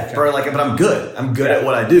 80-90%. Yeah. Okay. But I'm good. I'm good at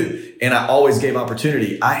what I do. And I always gave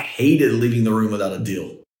opportunity. I hated leaving the room without a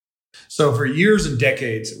deal. So for years and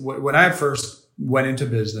decades, when I first went into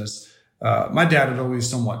business, my dad had always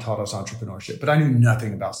somewhat taught us entrepreneurship, but I knew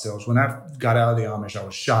nothing about sales. When I got out of the Amish, I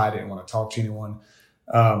was shy. I didn't want to talk to anyone.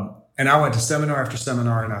 And I went to seminar after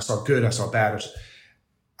seminar and I saw good, I saw bad.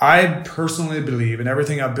 I personally believe, and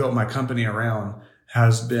everything I've built my company around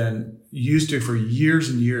has been used to for years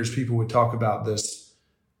and years. People would talk about this,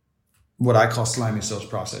 what I call slimy sales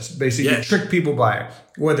process. Basically, you trick people by it,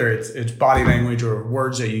 whether it's body language or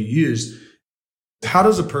words that you use. How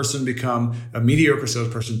does a person become a mediocre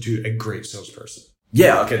salesperson to a great salesperson?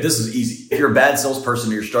 Yeah. Okay. This is easy. If you're a bad salesperson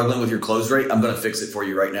and you're struggling with your close rate, I'm going to fix it for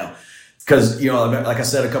you right now. Because, like I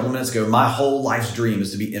said a couple of minutes ago, my whole life's dream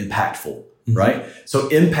is to be impactful, right? So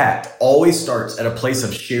impact always starts at a place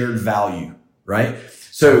of shared value, right?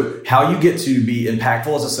 So how you get to be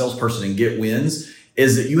impactful as a salesperson and get wins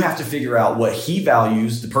is that you have to figure out what he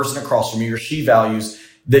values, the person across from you or she values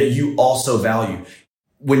that you also value.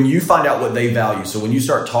 When you find out what they value, so when you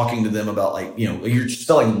start talking to them about you're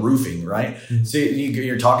selling roofing, right? Mm-hmm. So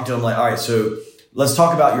you're talking to them like, all right, so let's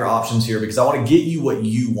talk about your options here because I want to get you what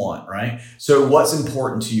you want, right? So what's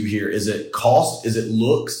important to you here? Is it cost? Is it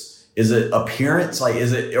looks? Is it appearance?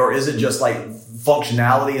 Is it just like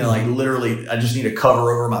functionality and like literally I just need a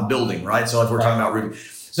cover over my building, right? So if we're talking about roofing.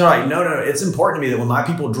 So no. It's important to me that when my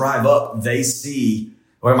people drive up, they see,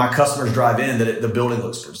 or my customers drive in, that the building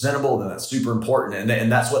looks presentable, then that's super important.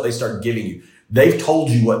 And that's what they start giving you. They've told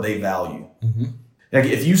you what they value. Mm-hmm. Like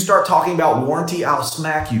if you start talking about warranty, I'll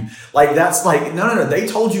smack you. Like that's like, no. They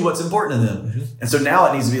told you what's important to them. Mm-hmm. And so now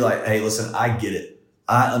it needs to be like, hey, listen, I get it.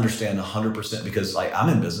 I understand 100% because like I'm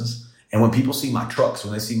in business. And when people see my trucks,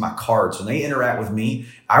 when they see my cards, when they interact with me,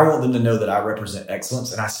 I want them to know that I represent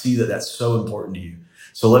excellence. And I see that that's so important to you.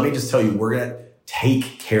 So let me just tell you, we're going to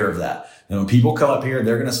take care of that. And when people come up here,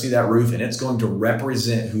 they're going to see that roof and it's going to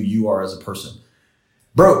represent who you are as a person.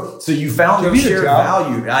 Bro, so you found your shared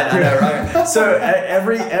value. I know, right? So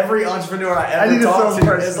every entrepreneur I ever talk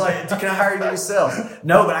to is like, can I hire you to sell?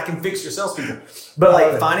 No, but I can fix your salespeople. But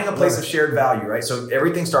like finding a place of shared value, right? So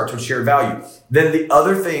everything starts with shared value. Then the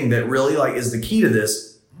other thing that really like is the key to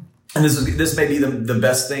this, and this may be the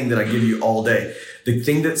best thing that I give you all day. The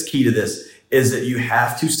thing that's key to this is that you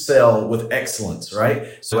have to sell with excellence,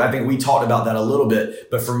 right? So I think we talked about that a little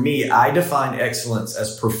bit, but for me, I define excellence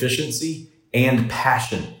as proficiency and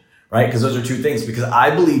passion, right? Because those are two things, because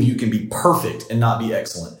I believe you can be perfect and not be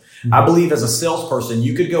excellent. Mm-hmm. I believe as a salesperson,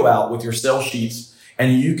 you could go out with your sales sheets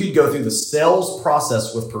and you could go through the sales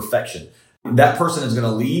process with perfection. That person is going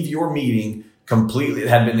to leave your meeting completely,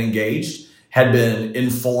 had been engaged, had been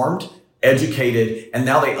informed, educated, and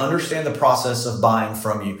now they understand the process of buying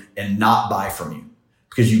from you and not buy from you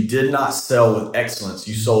because you did not sell with excellence.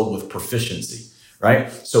 You sold with proficiency,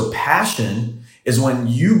 right? So passion is when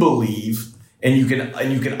you believe and you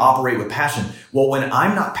can operate with passion. Well, when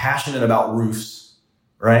I'm not passionate about roofs,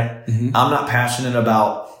 right? Mm-hmm. I'm not passionate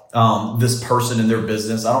about this person and their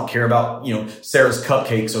business. I don't care about, Sarah's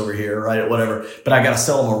cupcakes over here, right? Whatever, but I got to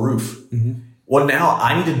sell them a roof. Mm-hmm. Well, now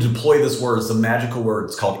I need to deploy this word. It's a magical word.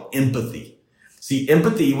 It's called empathy. See,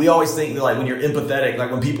 empathy, we always think that like when you're empathetic,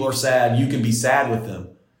 like when people are sad, you can be sad with them.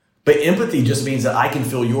 But empathy just means that I can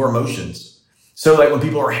feel your emotions. So like when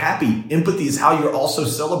people are happy, empathy is how you also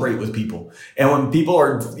celebrate with people. And when people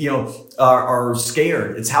are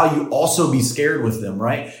scared, it's how you also be scared with them,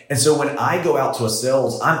 right? And so when I go out to a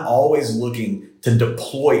sales, I'm always looking to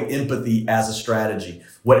deploy empathy as a strategy.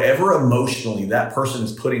 Whatever emotionally that person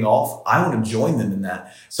is putting off, I want to join them in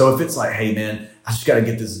that. So if it's like, hey man, I just got to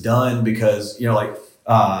get this done because,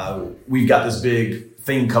 we've got this big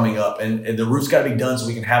thing coming up and the roof's got to be done so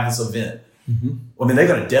we can have this event. Mm-hmm. Well, I mean, they've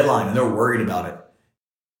got a deadline and they're worried about it.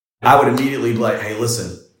 I would immediately be like, hey,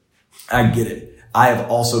 listen, I get it. I have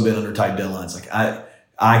also been under tight deadlines. Like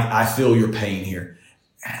I feel your pain here.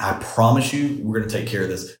 I promise you, we're going to take care of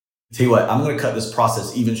this. Tell you what, I'm going to cut this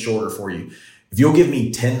process even shorter for you. If you'll give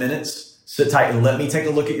me 10 minutes, sit tight and let me take a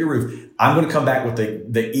look at your roof. I'm going to come back with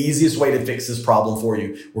the easiest way to fix this problem for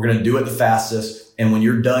you. We're going to do it the fastest. And when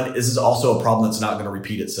you're done, this is also a problem that's not going to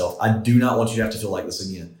repeat itself. I do not want you to have to feel like this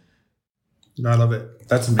again. I love it.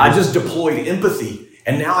 That's amazing. I just deployed empathy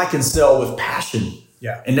and now I can sell with passion.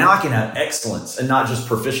 Yeah. And now I can have excellence and not just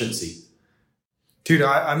proficiency. Dude,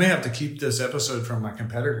 I may have to keep this episode from my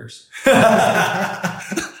competitors. I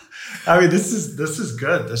mean, this is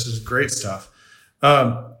good. This is great stuff.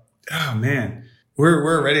 Oh man,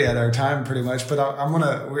 we're already at our time pretty much, but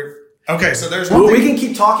okay. So there's one thing. We can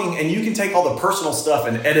keep talking and you can take all the personal stuff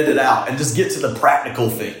and edit it out and just get to the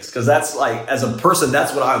practical things. Cause that's like, as a person,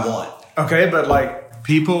 that's what I want. Okay. But like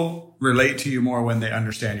people relate to you more when they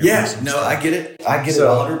understand your business. No, I get it. I get it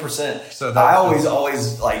 100%. So I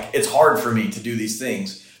always like, it's hard for me to do these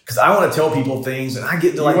things because I want to tell people things and I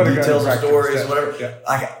get into like details and stories, whatever.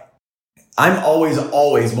 Yeah. I'm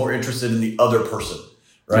always more interested in the other person,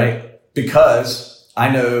 right? Yeah. Because I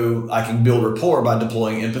know I can build rapport by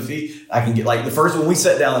deploying empathy. I can get like when we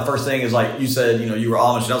sat down, the first thing is like, you said, you were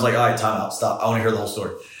Amish and I was like, all right, time out, stop. I want to hear the whole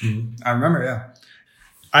story. Mm-hmm. I remember. Yeah.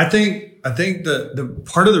 I think the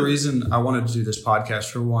part of the reason I wanted to do this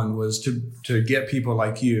podcast for one was to get people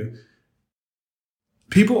like you.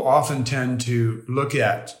 People often tend to look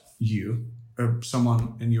at you or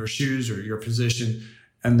someone in your shoes or your position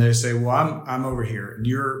and they say, well, I'm over here and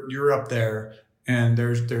you're up there. And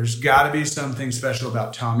there's got to be something special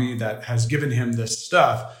about Tommy that has given him this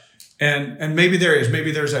stuff. And maybe there is.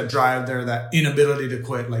 Maybe there's that drive there, that inability to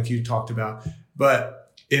quit like you talked about.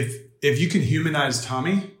 But if you can humanize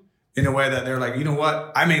Tommy in a way that they're like, you know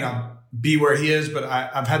what, I may not be where he is, but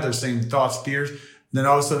I've had those same thoughts, fears. Then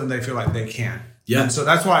all of a sudden they feel like they can. Yeah. And so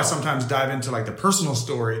that's why I sometimes dive into like the personal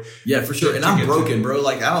story. Yeah, for sure. And I'm broken, bro.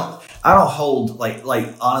 Like I don't hold like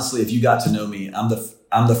honestly, if you got to know me, I'm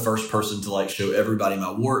the first person to like show everybody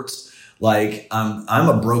my warts. Like I'm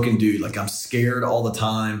a broken dude. Like I'm scared all the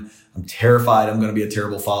time. I'm terrified I'm going to be a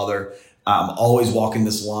terrible father. I'm always walking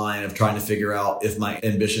this line of trying to figure out if my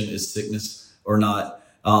ambition is sickness or not.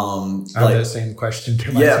 I have that same question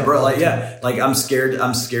to myself. Yeah, bro. Like I'm scared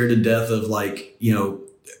to death of like,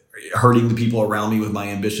 hurting the people around me with my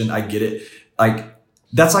ambition. I get it. Like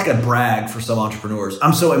that's like a brag for some entrepreneurs.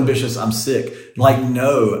 I'm so ambitious. I'm sick. Like,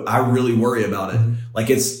 no, I really worry about it. Mm-hmm.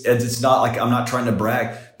 Like it's not like I'm not trying to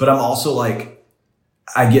brag, but I'm also like,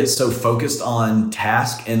 I get so focused on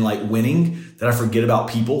task and like winning that I forget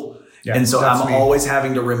about people. Yeah, and so I'm always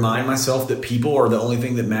having to remind myself that people are the only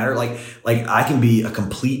thing that matter. Like I can be a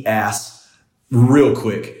complete ass real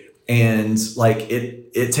quick. And like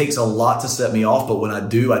it takes a lot to set me off. But when I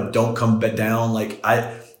do, I don't come back down. Like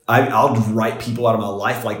I'll write people out of my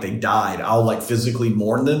life like they died. I'll like physically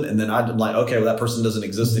mourn them. And then I'm like, okay, well, that person doesn't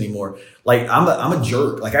exist anymore. Like I'm a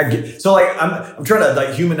jerk. Like I'm trying to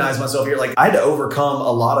like humanize myself here. Like I had to overcome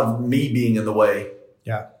a lot of me being in the way.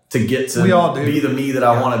 Yeah. To get to be the me that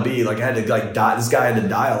I want to be. Like I had to like die. This guy had to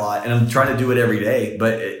die a lot, and I'm trying to do it every day.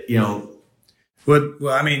 But Well,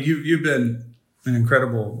 I mean, you've been an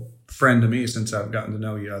incredible friend to me since I've gotten to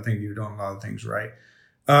know you. I think you're doing a lot of things right.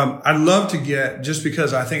 I'd love to get, just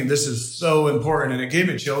because I think this is so important, and it gave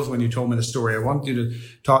me chills when you told me the story. I want you to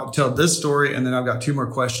tell this story, and then I've got 2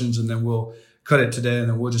 more questions, and then we'll cut it today, and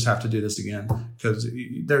then we'll just have to do this again because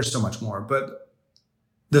there's so much more. But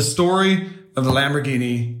the story of the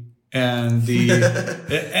Lamborghini and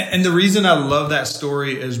the reason I love that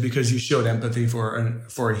story is because you showed empathy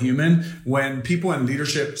for a human when people in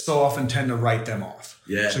leadership so often tend to write them off.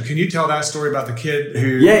 Yeah. So can you tell that story about the kid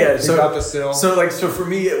who got the sale? So for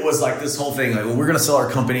me, it was like this whole thing. Like, when we're going to sell our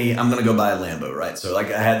company, I'm going to go buy a Lambo, right? So like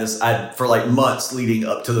for like months leading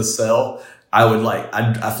up to the sale, I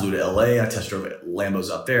flew to LA. I test drove Lambos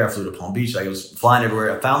up there. I flew to Palm Beach. I was flying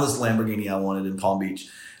everywhere. I found this Lamborghini I wanted in Palm Beach.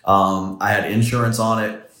 I had insurance on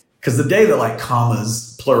it. Because the day that like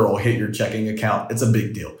commas plural hit your checking account, it's a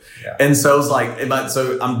big deal. Yeah. And so it's like,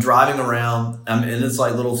 so I'm driving around, I'm in this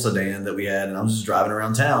like little sedan that we had, and I'm just driving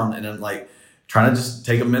around town, and I'm like trying to just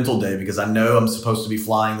take a mental day because I know I'm supposed to be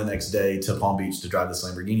flying the next day to Palm Beach to drive this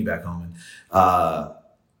Lamborghini back home. And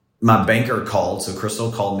my banker called, so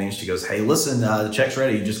Crystal called me and she goes, "Hey, listen, the check's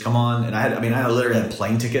ready. Just come on." And I literally had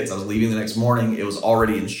plane tickets. I was leaving the next morning. It was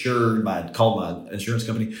already insured. I called my insurance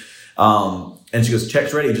company. And she goes,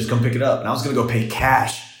 "Check's ready. Just come pick it up." And I was going to go pay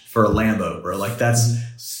cash for a Lambo, bro. Like that's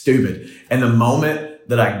stupid. And the moment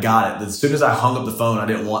that I got it, as soon as I hung up the phone, I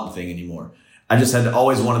didn't want the thing anymore. I just had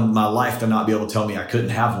always wanted my life to not be able to tell me I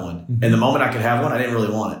couldn't have one. Mm-hmm. And the moment I could have one, I didn't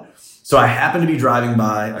really want it. So I happened to be driving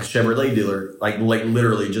by a Chevrolet dealer, like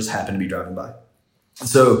literally just happened to be driving by.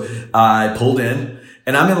 So I pulled in,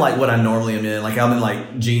 and I'm in like what I normally am in. Like I'm in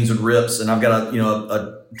like jeans with rips, and I've got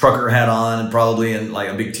a trucker hat on and probably and like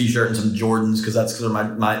a big t-shirt and some Jordans because that's sort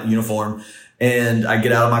of my uniform. And I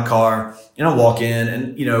get out of my car and I walk in,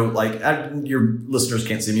 and your listeners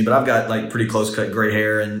can't see me, but I've got like pretty close cut gray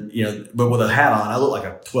hair, and but with a hat on, I look like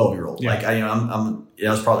a 12-year-old. Yeah. Like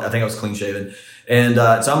I think I was clean shaven. And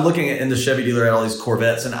so I'm looking in the Chevy dealer at all these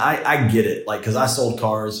Corvettes, and I get it, like, because I sold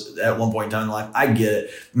cars at one point in time in life. I get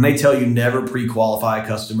it. And they tell you never pre-qualify a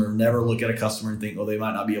customer, never look at a customer and think, oh, they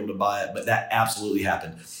might not be able to buy it. But that absolutely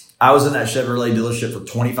happened. I was in that Chevrolet dealership for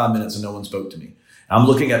 25 minutes and no one spoke to me. I'm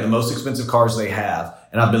looking at the most expensive cars they have,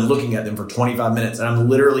 and I've been looking at them for 25 minutes, and I'm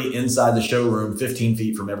literally inside the showroom 15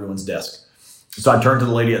 feet from everyone's desk. So I turn to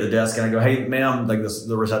the lady at the desk and I go, "Hey, ma'am," like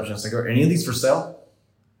the receptionist, I go, "Are any of these for sale?"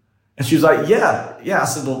 And she was like, yeah. I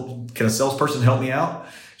said, "Well, can a salesperson help me out?"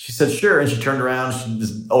 She said, "Sure." And she turned around.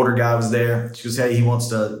 This older guy was there. She goes, "Hey, he wants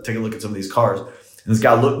to take a look at some of these cars." And this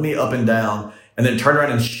guy looked me up and down and then turned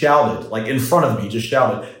around and shouted, like in front of me, just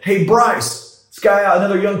shouted, "Hey, Bryce, this guy,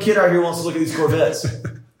 another young kid out here wants to look at these Corvettes."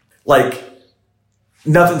 Like,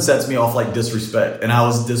 nothing sets me off like disrespect. And I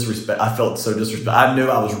was I felt so disrespect. I knew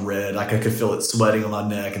I was red. Like I could feel it sweating on my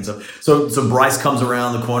neck and stuff. So Bryce comes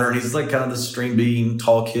around the corner, and he's like kind of this string bean,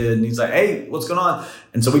 tall kid. And he's like, "Hey, what's going on?"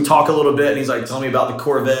 And so we talk a little bit, and he's like, telling me about the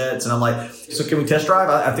Corvettes. And I'm like, "So can we test drive?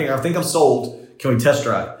 I think I'm sold. Can we test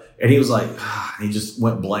drive?" And he was like, and he just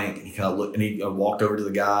went blank. And he kind of looked, and he walked over to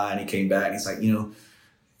the guy, and he came back, and he's like,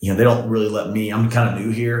 they don't really let me, I'm kind of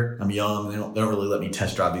new here. I'm young. They don't really let me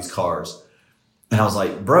test drive these cars. And I was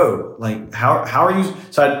like, "Bro, like, how are you?"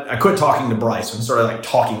 So I quit talking to Bryce and started like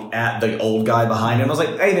talking at the old guy behind him. I was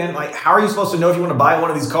like, "Hey man, like, how are you supposed to know if you want to buy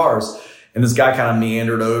one of these cars?" And this guy kind of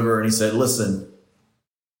meandered over and he said, "Listen,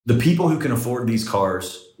 the people who can afford these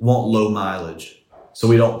cars want low mileage, so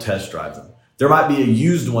we don't test drive them. There might be a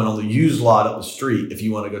used one on the used lot up the street if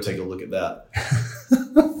you want to go take a look at that."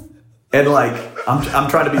 And like, I'm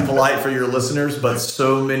trying to be polite for your listeners, but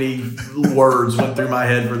so many words went through my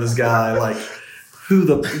head for this guy. Like, who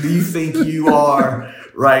do you think you are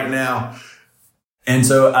right now? And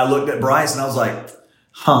so I looked at Bryce and I was like,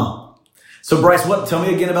 So Bryce, tell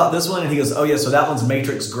me again about this one. And he goes, "Oh yeah, so that one's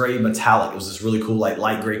matrix gray metallic. It was this really cool, like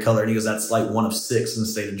light gray color." And he goes, "That's like one of 6 in the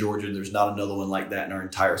state of Georgia. There's not another one like that in our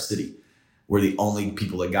entire city. We're the only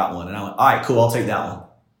people that got one." And I went, "All right, cool. I'll take that one."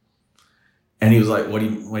 And he was like, what do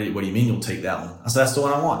you mean you'll take that one?" I said, "That's the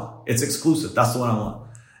one I want. It's exclusive. That's the one I want."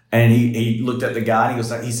 And he looked at the guy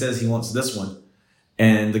and he says he wants this one.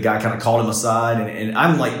 And the guy kind of called him aside, and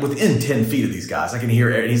I'm like within 10 feet of these guys. I can hear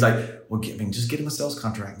it. And he's like, "Well, just get him a sales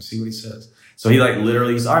contract and see what he says." So he like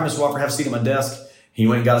literally, he's, "All right, Mr. Wafford, have a seat at my desk." He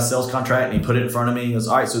went and got a sales contract and he put it in front of me. He goes,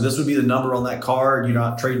 all right, so this would be the number on that card. You're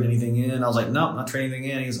not trading anything in. I was like, no, I'm not trading anything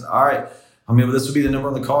in. He's like, all right. I mean, this would be the number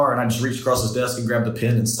on the car. And I just reached across his desk and grabbed a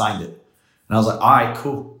pen and signed it. And I was like, all right,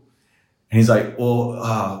 cool. And he's like,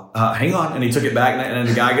 well, hang on. And he took it back. And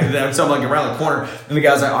the guy, so I'm like around the corner. And the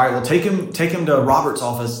guy's like, all right, well, take him to Robert's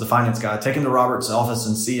office, the finance guy. Take him to Robert's office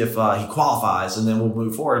and see if he qualifies. And then we'll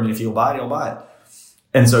move forward. I mean, if he'll buy it, he'll buy it.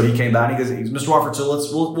 And so he came back and he goes, Mr. Wafford, so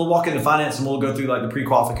we'll walk into finance and we'll go through like the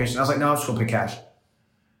pre-qualification. I was like, no, I'm just going to pay cash. And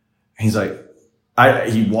he's like,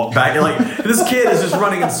 he walked back and like, this kid is just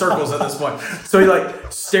running in circles at this point. So he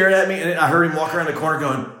like stared at me and I heard him walk around the corner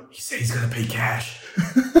going, he said he's going to pay cash.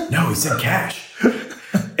 No, he said cash.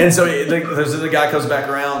 And so the guy comes back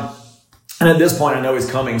around. And at this point, I know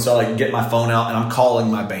he's coming. So I like get my phone out and I'm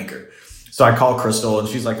calling my banker. So I call Crystal and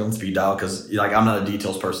she's like on speed dial because like I'm not a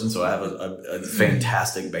details person. So I have a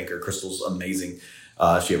fantastic banker. Crystal's amazing.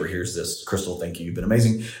 If she ever hears this, Crystal, thank you. You've been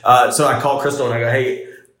amazing. So I call Crystal and I go, hey,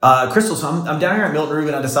 Crystal, so I'm down here at Milton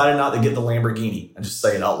Rubin. I decided not to get the Lamborghini. I just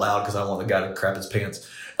say it out loud because I want the guy to crap his pants.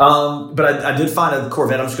 But I did find a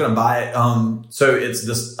Corvette. I'm just going to buy it. So it's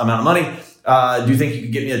this amount of money. Do you think you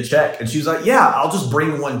could get me a check? And she was like, yeah, I'll just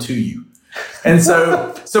bring one to you. And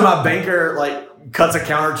so my banker like cuts a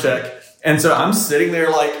counter check. And so I'm sitting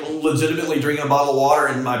there like legitimately drinking a bottle of water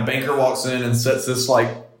and my banker walks in and sets this like,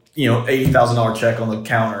 $80,000 check on the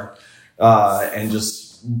counter. And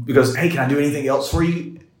just goes, hey, can I do anything else for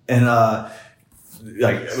you? And, I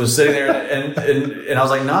was sitting there and I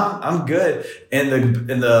was like, nah, I'm good. And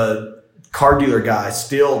the car dealer guy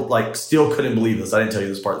still couldn't believe this. I didn't tell you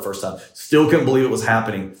this part the first time. Still couldn't believe it was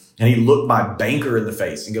happening. And he looked my banker in the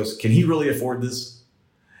face and goes, can he really afford this?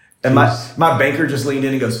 And my banker just leaned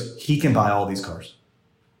in and goes, he can buy all these cars.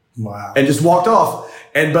 Wow. And just walked off.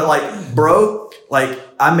 But like, bro, like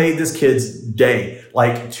I made this kid's day.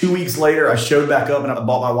 Like 2 weeks later, I showed back up and I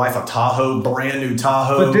bought my wife a Tahoe, brand new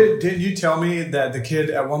Tahoe. But didn't you tell me that the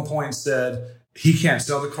kid at one point said he can't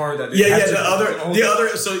sell the car? So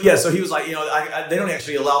he was like, they don't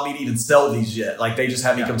actually allow me to even sell these yet. Like they just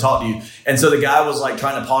have me come talk to you. And so the guy was like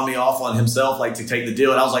trying to pawn me off on himself, like to take the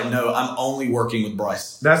deal. And I was like, no, I'm only working with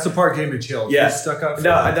Bryce. That's the part gave me chills. Yeah. You stuck up.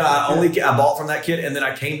 I bought from that kid. And then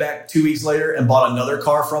I came back 2 weeks later and bought another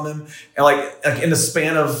car from him. And like in the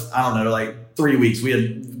span of, I don't know, like 3 weeks, we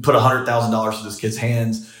had put $100,000 to this kid's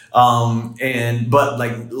hands. But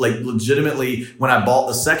legitimately when I bought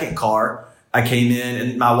the second car, I came in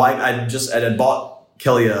and my wife, I had bought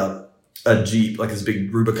Kelly a Jeep, like this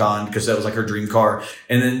big Rubicon, because that was like her dream car.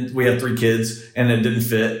 And then we had 3 kids and it didn't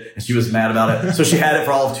fit and she was mad about it. So she had it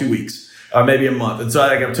for all of 2 weeks, maybe a month. And so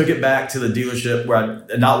I took it back to the dealership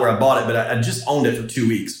not where I bought it, but I just owned it for 2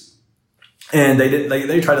 weeks. And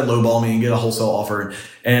they tried to lowball me and get a wholesale offer.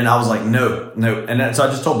 And I was like, no. And so I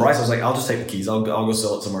just told Bryce, I was like, I'll just take the keys. I'll go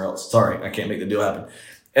sell it somewhere else. Sorry, I can't make the deal happen.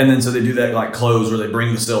 And then so they do that like close where they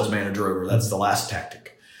bring the sales manager over. That's the last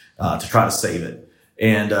tactic to try to save it.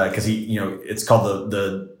 And because it's called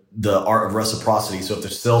the art of reciprocity. So if the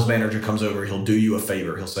sales manager comes over, he'll do you a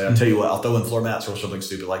favor. He'll say, I'll tell you what, I'll throw in floor mats or something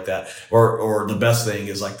stupid like that. Or the best thing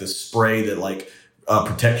is like this spray that like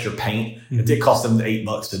protects your paint. Mm-hmm. It costs them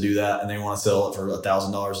 $8 to do that, and they want to sell it for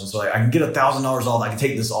 $1,000. And so like, I can get $1,000 off. I can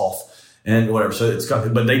take this off. And whatever. So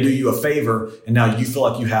but they do you a favor and now you feel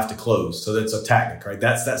like you have to close. So that's a tactic, right?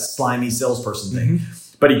 That's that slimy salesperson thing.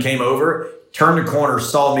 Mm-hmm. But he came over, turned the corner,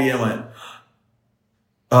 saw me and went,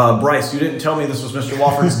 Bryce, you didn't tell me this was Mr.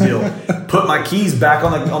 Wafford's deal. Put my keys back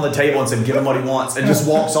on the table and said, give him what he wants, and just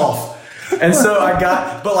walks off. And so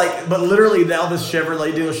but literally now this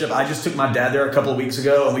Chevrolet dealership, I just took my dad there a couple of weeks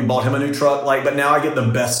ago and we bought him a new truck. But now I get the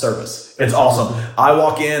best service. It's awesome. I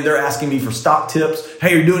walk in, they're asking me for stock tips.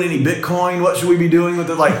 Hey, are you doing any Bitcoin? What should we be doing with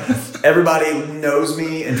it? Like everybody knows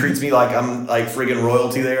me and treats me like I'm like friggin'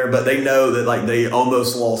 royalty there, but they know that like they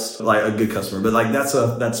almost lost like a good customer. But like that's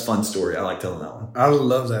a fun story. I like telling that one. I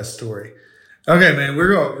love that story. Okay, man,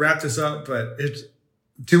 we're going to wrap this up, but it's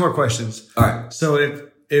 2 more questions. All right. So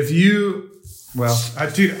if you,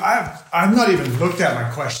 I've not even looked at my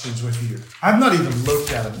questions with you. I've not even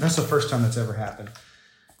looked at them. That's the first time that's ever happened.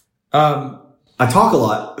 I talk a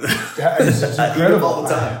lot. It's incredible. all the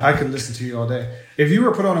time. I could listen to you all day. If you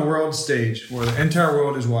were put on a world stage where the entire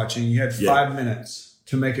world is watching, you had 5 minutes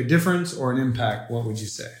to make a difference or an impact, what would you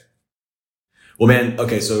say? Well, man,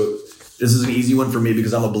 okay, so this is an easy one for me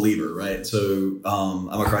because I'm a believer, right? So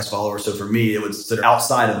I'm a Christ follower. So for me, it would consider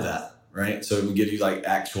outside of that. Right. So we give you like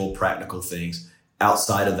actual practical things.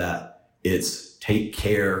 Outside of that, it's take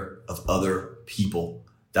care of other people.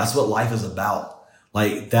 That's what life is about.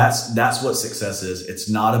 Like that's what success is. It's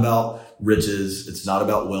not about riches. It's not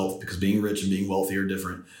about wealth, because being rich and being wealthy are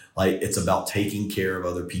different. Like, it's about taking care of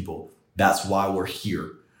other people. That's why we're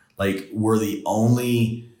here. Like, we're the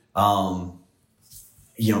only,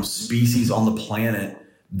 species on the planet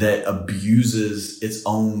that abuses its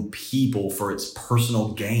own people for its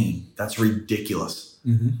personal gain. That's ridiculous.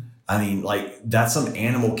 Mm-hmm. I mean, like, that's some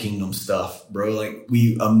animal kingdom stuff, bro. Like,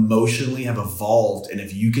 we emotionally have evolved. And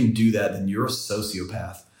if you can do that, then you're a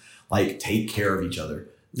sociopath. Like, take care of each other.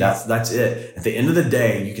 That's it. At the end of the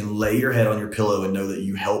day, you can lay your head on your pillow and know that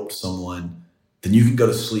you helped someone. Then you can go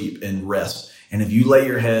to sleep and rest. And if you lay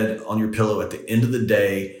your head on your pillow at the end of the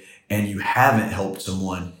day and you haven't helped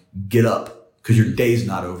someone, get up, because your day's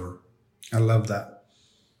not over. I love that.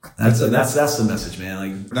 That's the message, man.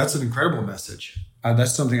 Like, that's an incredible message.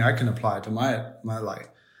 That's something I can apply to my life.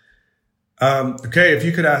 Okay, if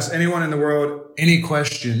you could ask anyone in the world any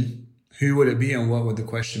question, who would it be and what would the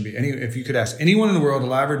question be? If you could ask anyone in the world,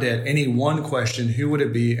 alive or dead, any one question, who would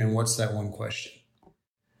it be and what's that one question?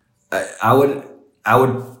 I would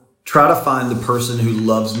try to find the person who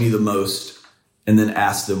loves me the most and then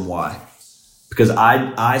ask them why. Because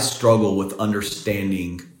I struggle with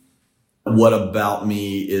understanding what about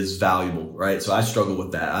me is valuable, right? So I struggle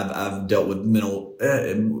with that. I've dealt with mental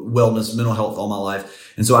wellness, mental health all my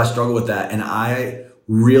life. And so I struggle with that. And I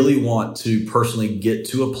really want to personally get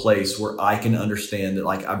to a place where I can understand that,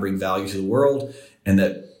 like, I bring value to the world and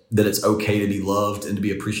that it's okay to be loved and to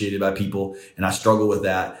be appreciated by people. And I struggle with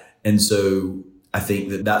that. And so I think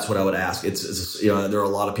that that's what I would ask. It's there are a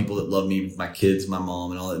lot of people that love me, my kids, my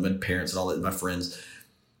mom and all that, my parents and all that, my friends.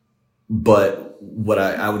 But what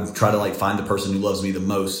I would try to, like, find the person who loves me the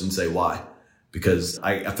most and say why, because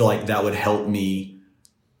I feel like that would help me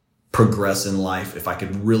progress in life if I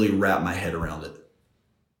could really wrap my head around it.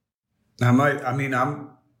 I'm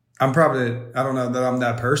probably, I don't know that I'm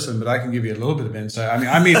that person, but I can give you a little bit of insight. I mean,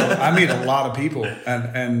 I meet a lot of people,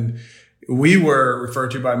 and we were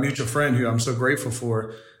referred to by a mutual friend who I'm so grateful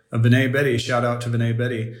for, Vinay Betty. Shout out to Vinay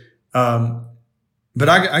Betty. But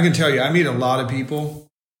I can tell you, I meet a lot of people.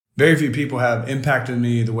 Very few people have impacted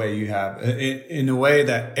me the way you have, in a way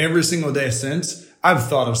that every single day since, I've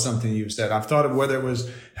thought of something you've said. I've thought of whether it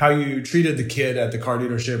was how you treated the kid at the car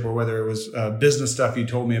dealership or whether it was business stuff you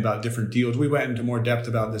told me about different deals. We went into more depth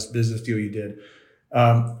about this business deal you did.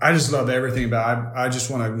 I just love everything about it. I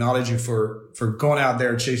just want to acknowledge you for going out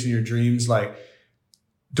there, chasing your dreams, like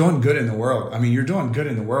doing good in the world. I mean, you're doing good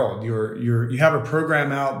in the world. You have a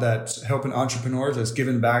program out that's helping entrepreneurs, that's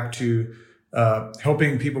giving back to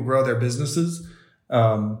helping people grow their businesses.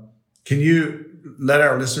 Can you let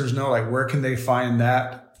our listeners know, like, where can they find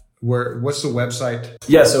that? What's the website?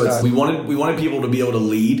 Yeah. So we wanted people to be able to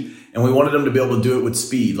lead, and we wanted them to be able to do it with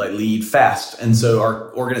speed, like lead fast. And so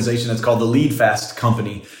our organization is called the LeadFast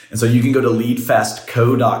Company. And so you can go to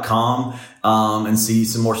leadfastco.com, and see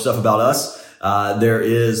some more stuff about us. There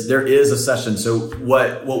is a session. So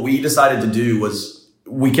what we decided to do was,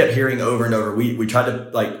 we kept hearing over and over. We tried to,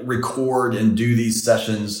 like, record and do these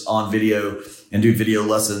sessions on video and do video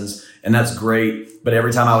lessons. And that's great. But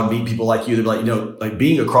every time I would meet people like you, they'd be like, like,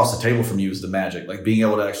 being across the table from you is the magic, like being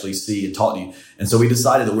able to actually see and talk to you. And so we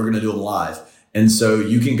decided that we're going to do them live. And so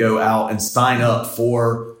you can go out and sign up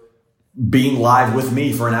for being live with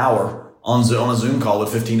me for an hour on a Zoom call with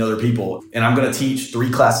 15 other people. And I'm going to teach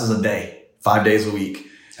 3 classes a day, 5 days a week.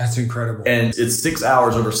 That's incredible. And it's 6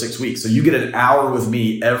 hours over 6 weeks. So you get an hour with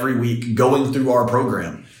me every week going through our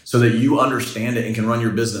program so that you understand it and can run your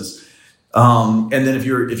business. And then if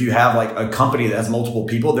you have, like, a company that has multiple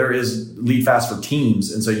people, there is LeadFast for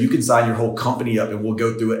teams. And so you can sign your whole company up and we'll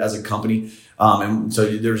go through it as a company. And so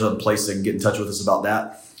there's a place to get in touch with us about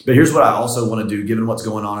that. But here's what I also want to do, given what's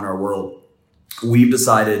going on in our world. We've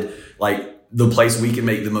decided, like, the place we can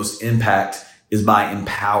make the most impact is by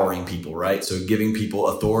empowering people, right? So giving people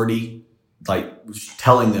authority, like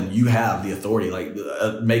telling them you have the authority, like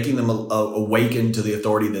making them awaken to the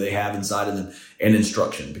authority that they have inside of them, and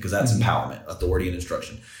instruction, because that's empowerment, authority and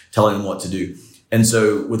instruction, telling them what to do. And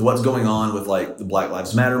so with what's going on with, like, the Black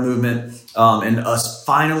Lives Matter movement, and us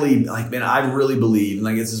finally, like, man, I really believe, and,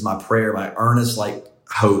 like, this is my prayer, my earnest, like,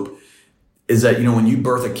 hope, is that, when you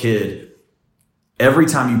birth a kid, every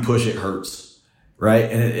time you push, it hurts.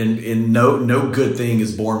 Right. And no good thing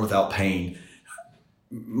is born without pain.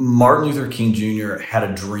 Martin Luther King Jr. had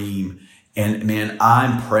a dream. And, man,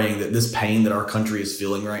 I'm praying that this pain that our country is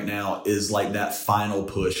feeling right now is like that final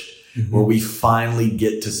push, where we finally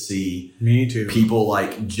get to see people,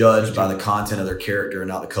 like, judged by the content of their character and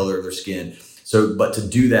not the color of their skin. So, but to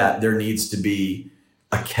do that, there needs to be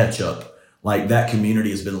a catch up. Like, that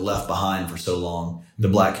community has been left behind for so long, the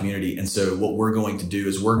Black community. And so what we're going to do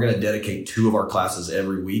is we're going to dedicate 2 of our classes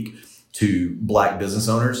every week to Black business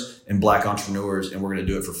owners and Black entrepreneurs, and we're going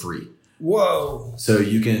to do it for free. Whoa. So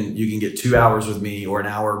you can get 2 hours with me or an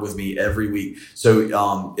hour with me every week.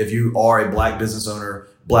 So if you are a Black business owner,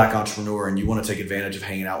 Black entrepreneur, and you want to take advantage of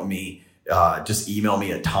hanging out with me, just email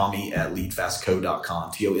me at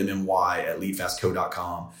tommy@leadfastco.com,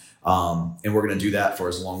 TOMMY@leadfastco.com. And we're going to do that for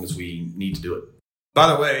as long as we need to do it. By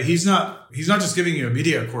the way, he's not just giving you a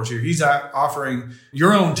video course here. He's offering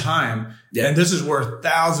your own time. Yeah. And this is worth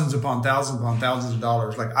thousands upon thousands upon thousands of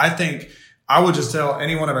dollars. Like, I think I would just tell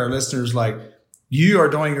any one of our listeners, like, you are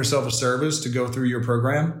doing yourself a service to go through your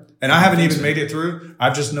program. And I haven't even made it through.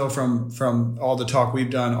 I just know from all the talk we've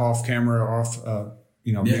done off camera,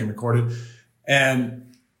 being recorded.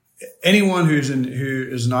 And anyone who is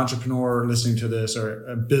an entrepreneur listening to this, or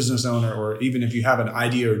a business owner, or even if you have an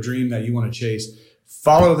idea or dream that you want to chase,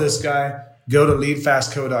 follow this guy. Go to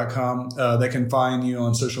LeadFastCo.com. They can find you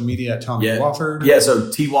on social media at Tommy Wafford. Yeah, so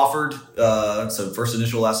T Wafford. So first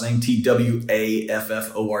initial, last name,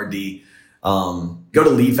 TWAFFORD. Go to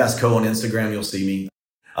LeadFast Co on Instagram. You'll see me.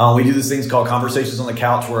 We do these things called conversations on the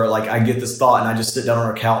couch, where like I get this thought and I just sit down on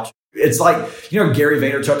our couch. It's like, Gary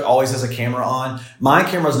Vaynerchuk always has a camera on. My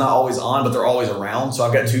camera's not always on, but they're always around. So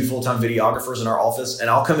I've got 2 full-time videographers in our office, and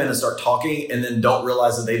I'll come in and start talking and then don't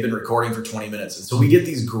realize that they've been recording for 20 minutes. And so we get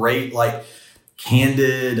these great, like,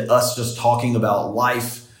 candid, us just talking about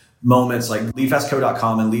life moments. Like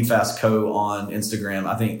LeadFastCo.com and LeadFast Co on Instagram,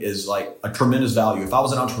 I think is like a tremendous value. If I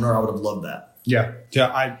was an entrepreneur, I would have loved that. Yeah,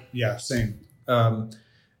 same.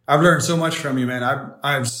 I've learned so much from you, man.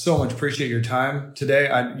 I so much appreciate your time today.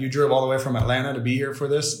 You drove all the way from Atlanta to be here for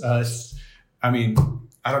this. I don't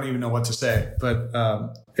even know what to say, but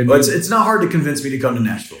it's not hard to convince me to come to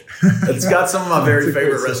Nashville. It's got some of my very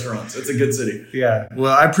favorite restaurants. It's a good city. Yeah.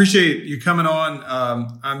 Well, I appreciate you coming on.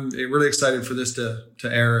 I'm really excited for this to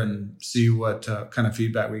air and see what kind of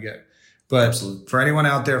feedback we get. But absolutely, for anyone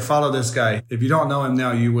out there, follow this guy. If you don't know him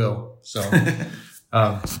now, you will. So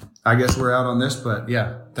I guess we're out on this, but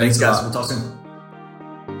yeah. Thanks guys. We'll talk soon.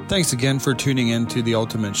 Thanks again for tuning in to The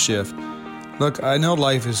Ultimate Shift. Look, I know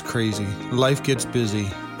life is crazy. Life gets busy,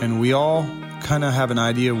 and we all kind of have an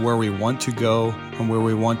idea of where we want to go and where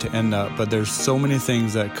we want to end up, but there's so many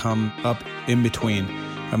things that come up in between.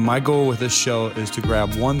 And my goal with this show is to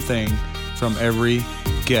grab one thing from every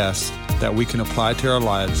guest that we can apply to our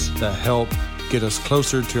lives that help get us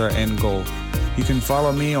closer to our end goal. You can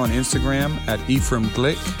follow me on Instagram at Ephraim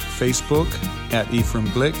Glick, Facebook at Ephraim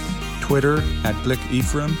Glick, Twitter at Glick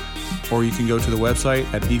Ephraim, or you can go to the website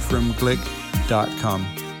at ephraimglick.com.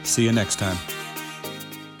 See you next time.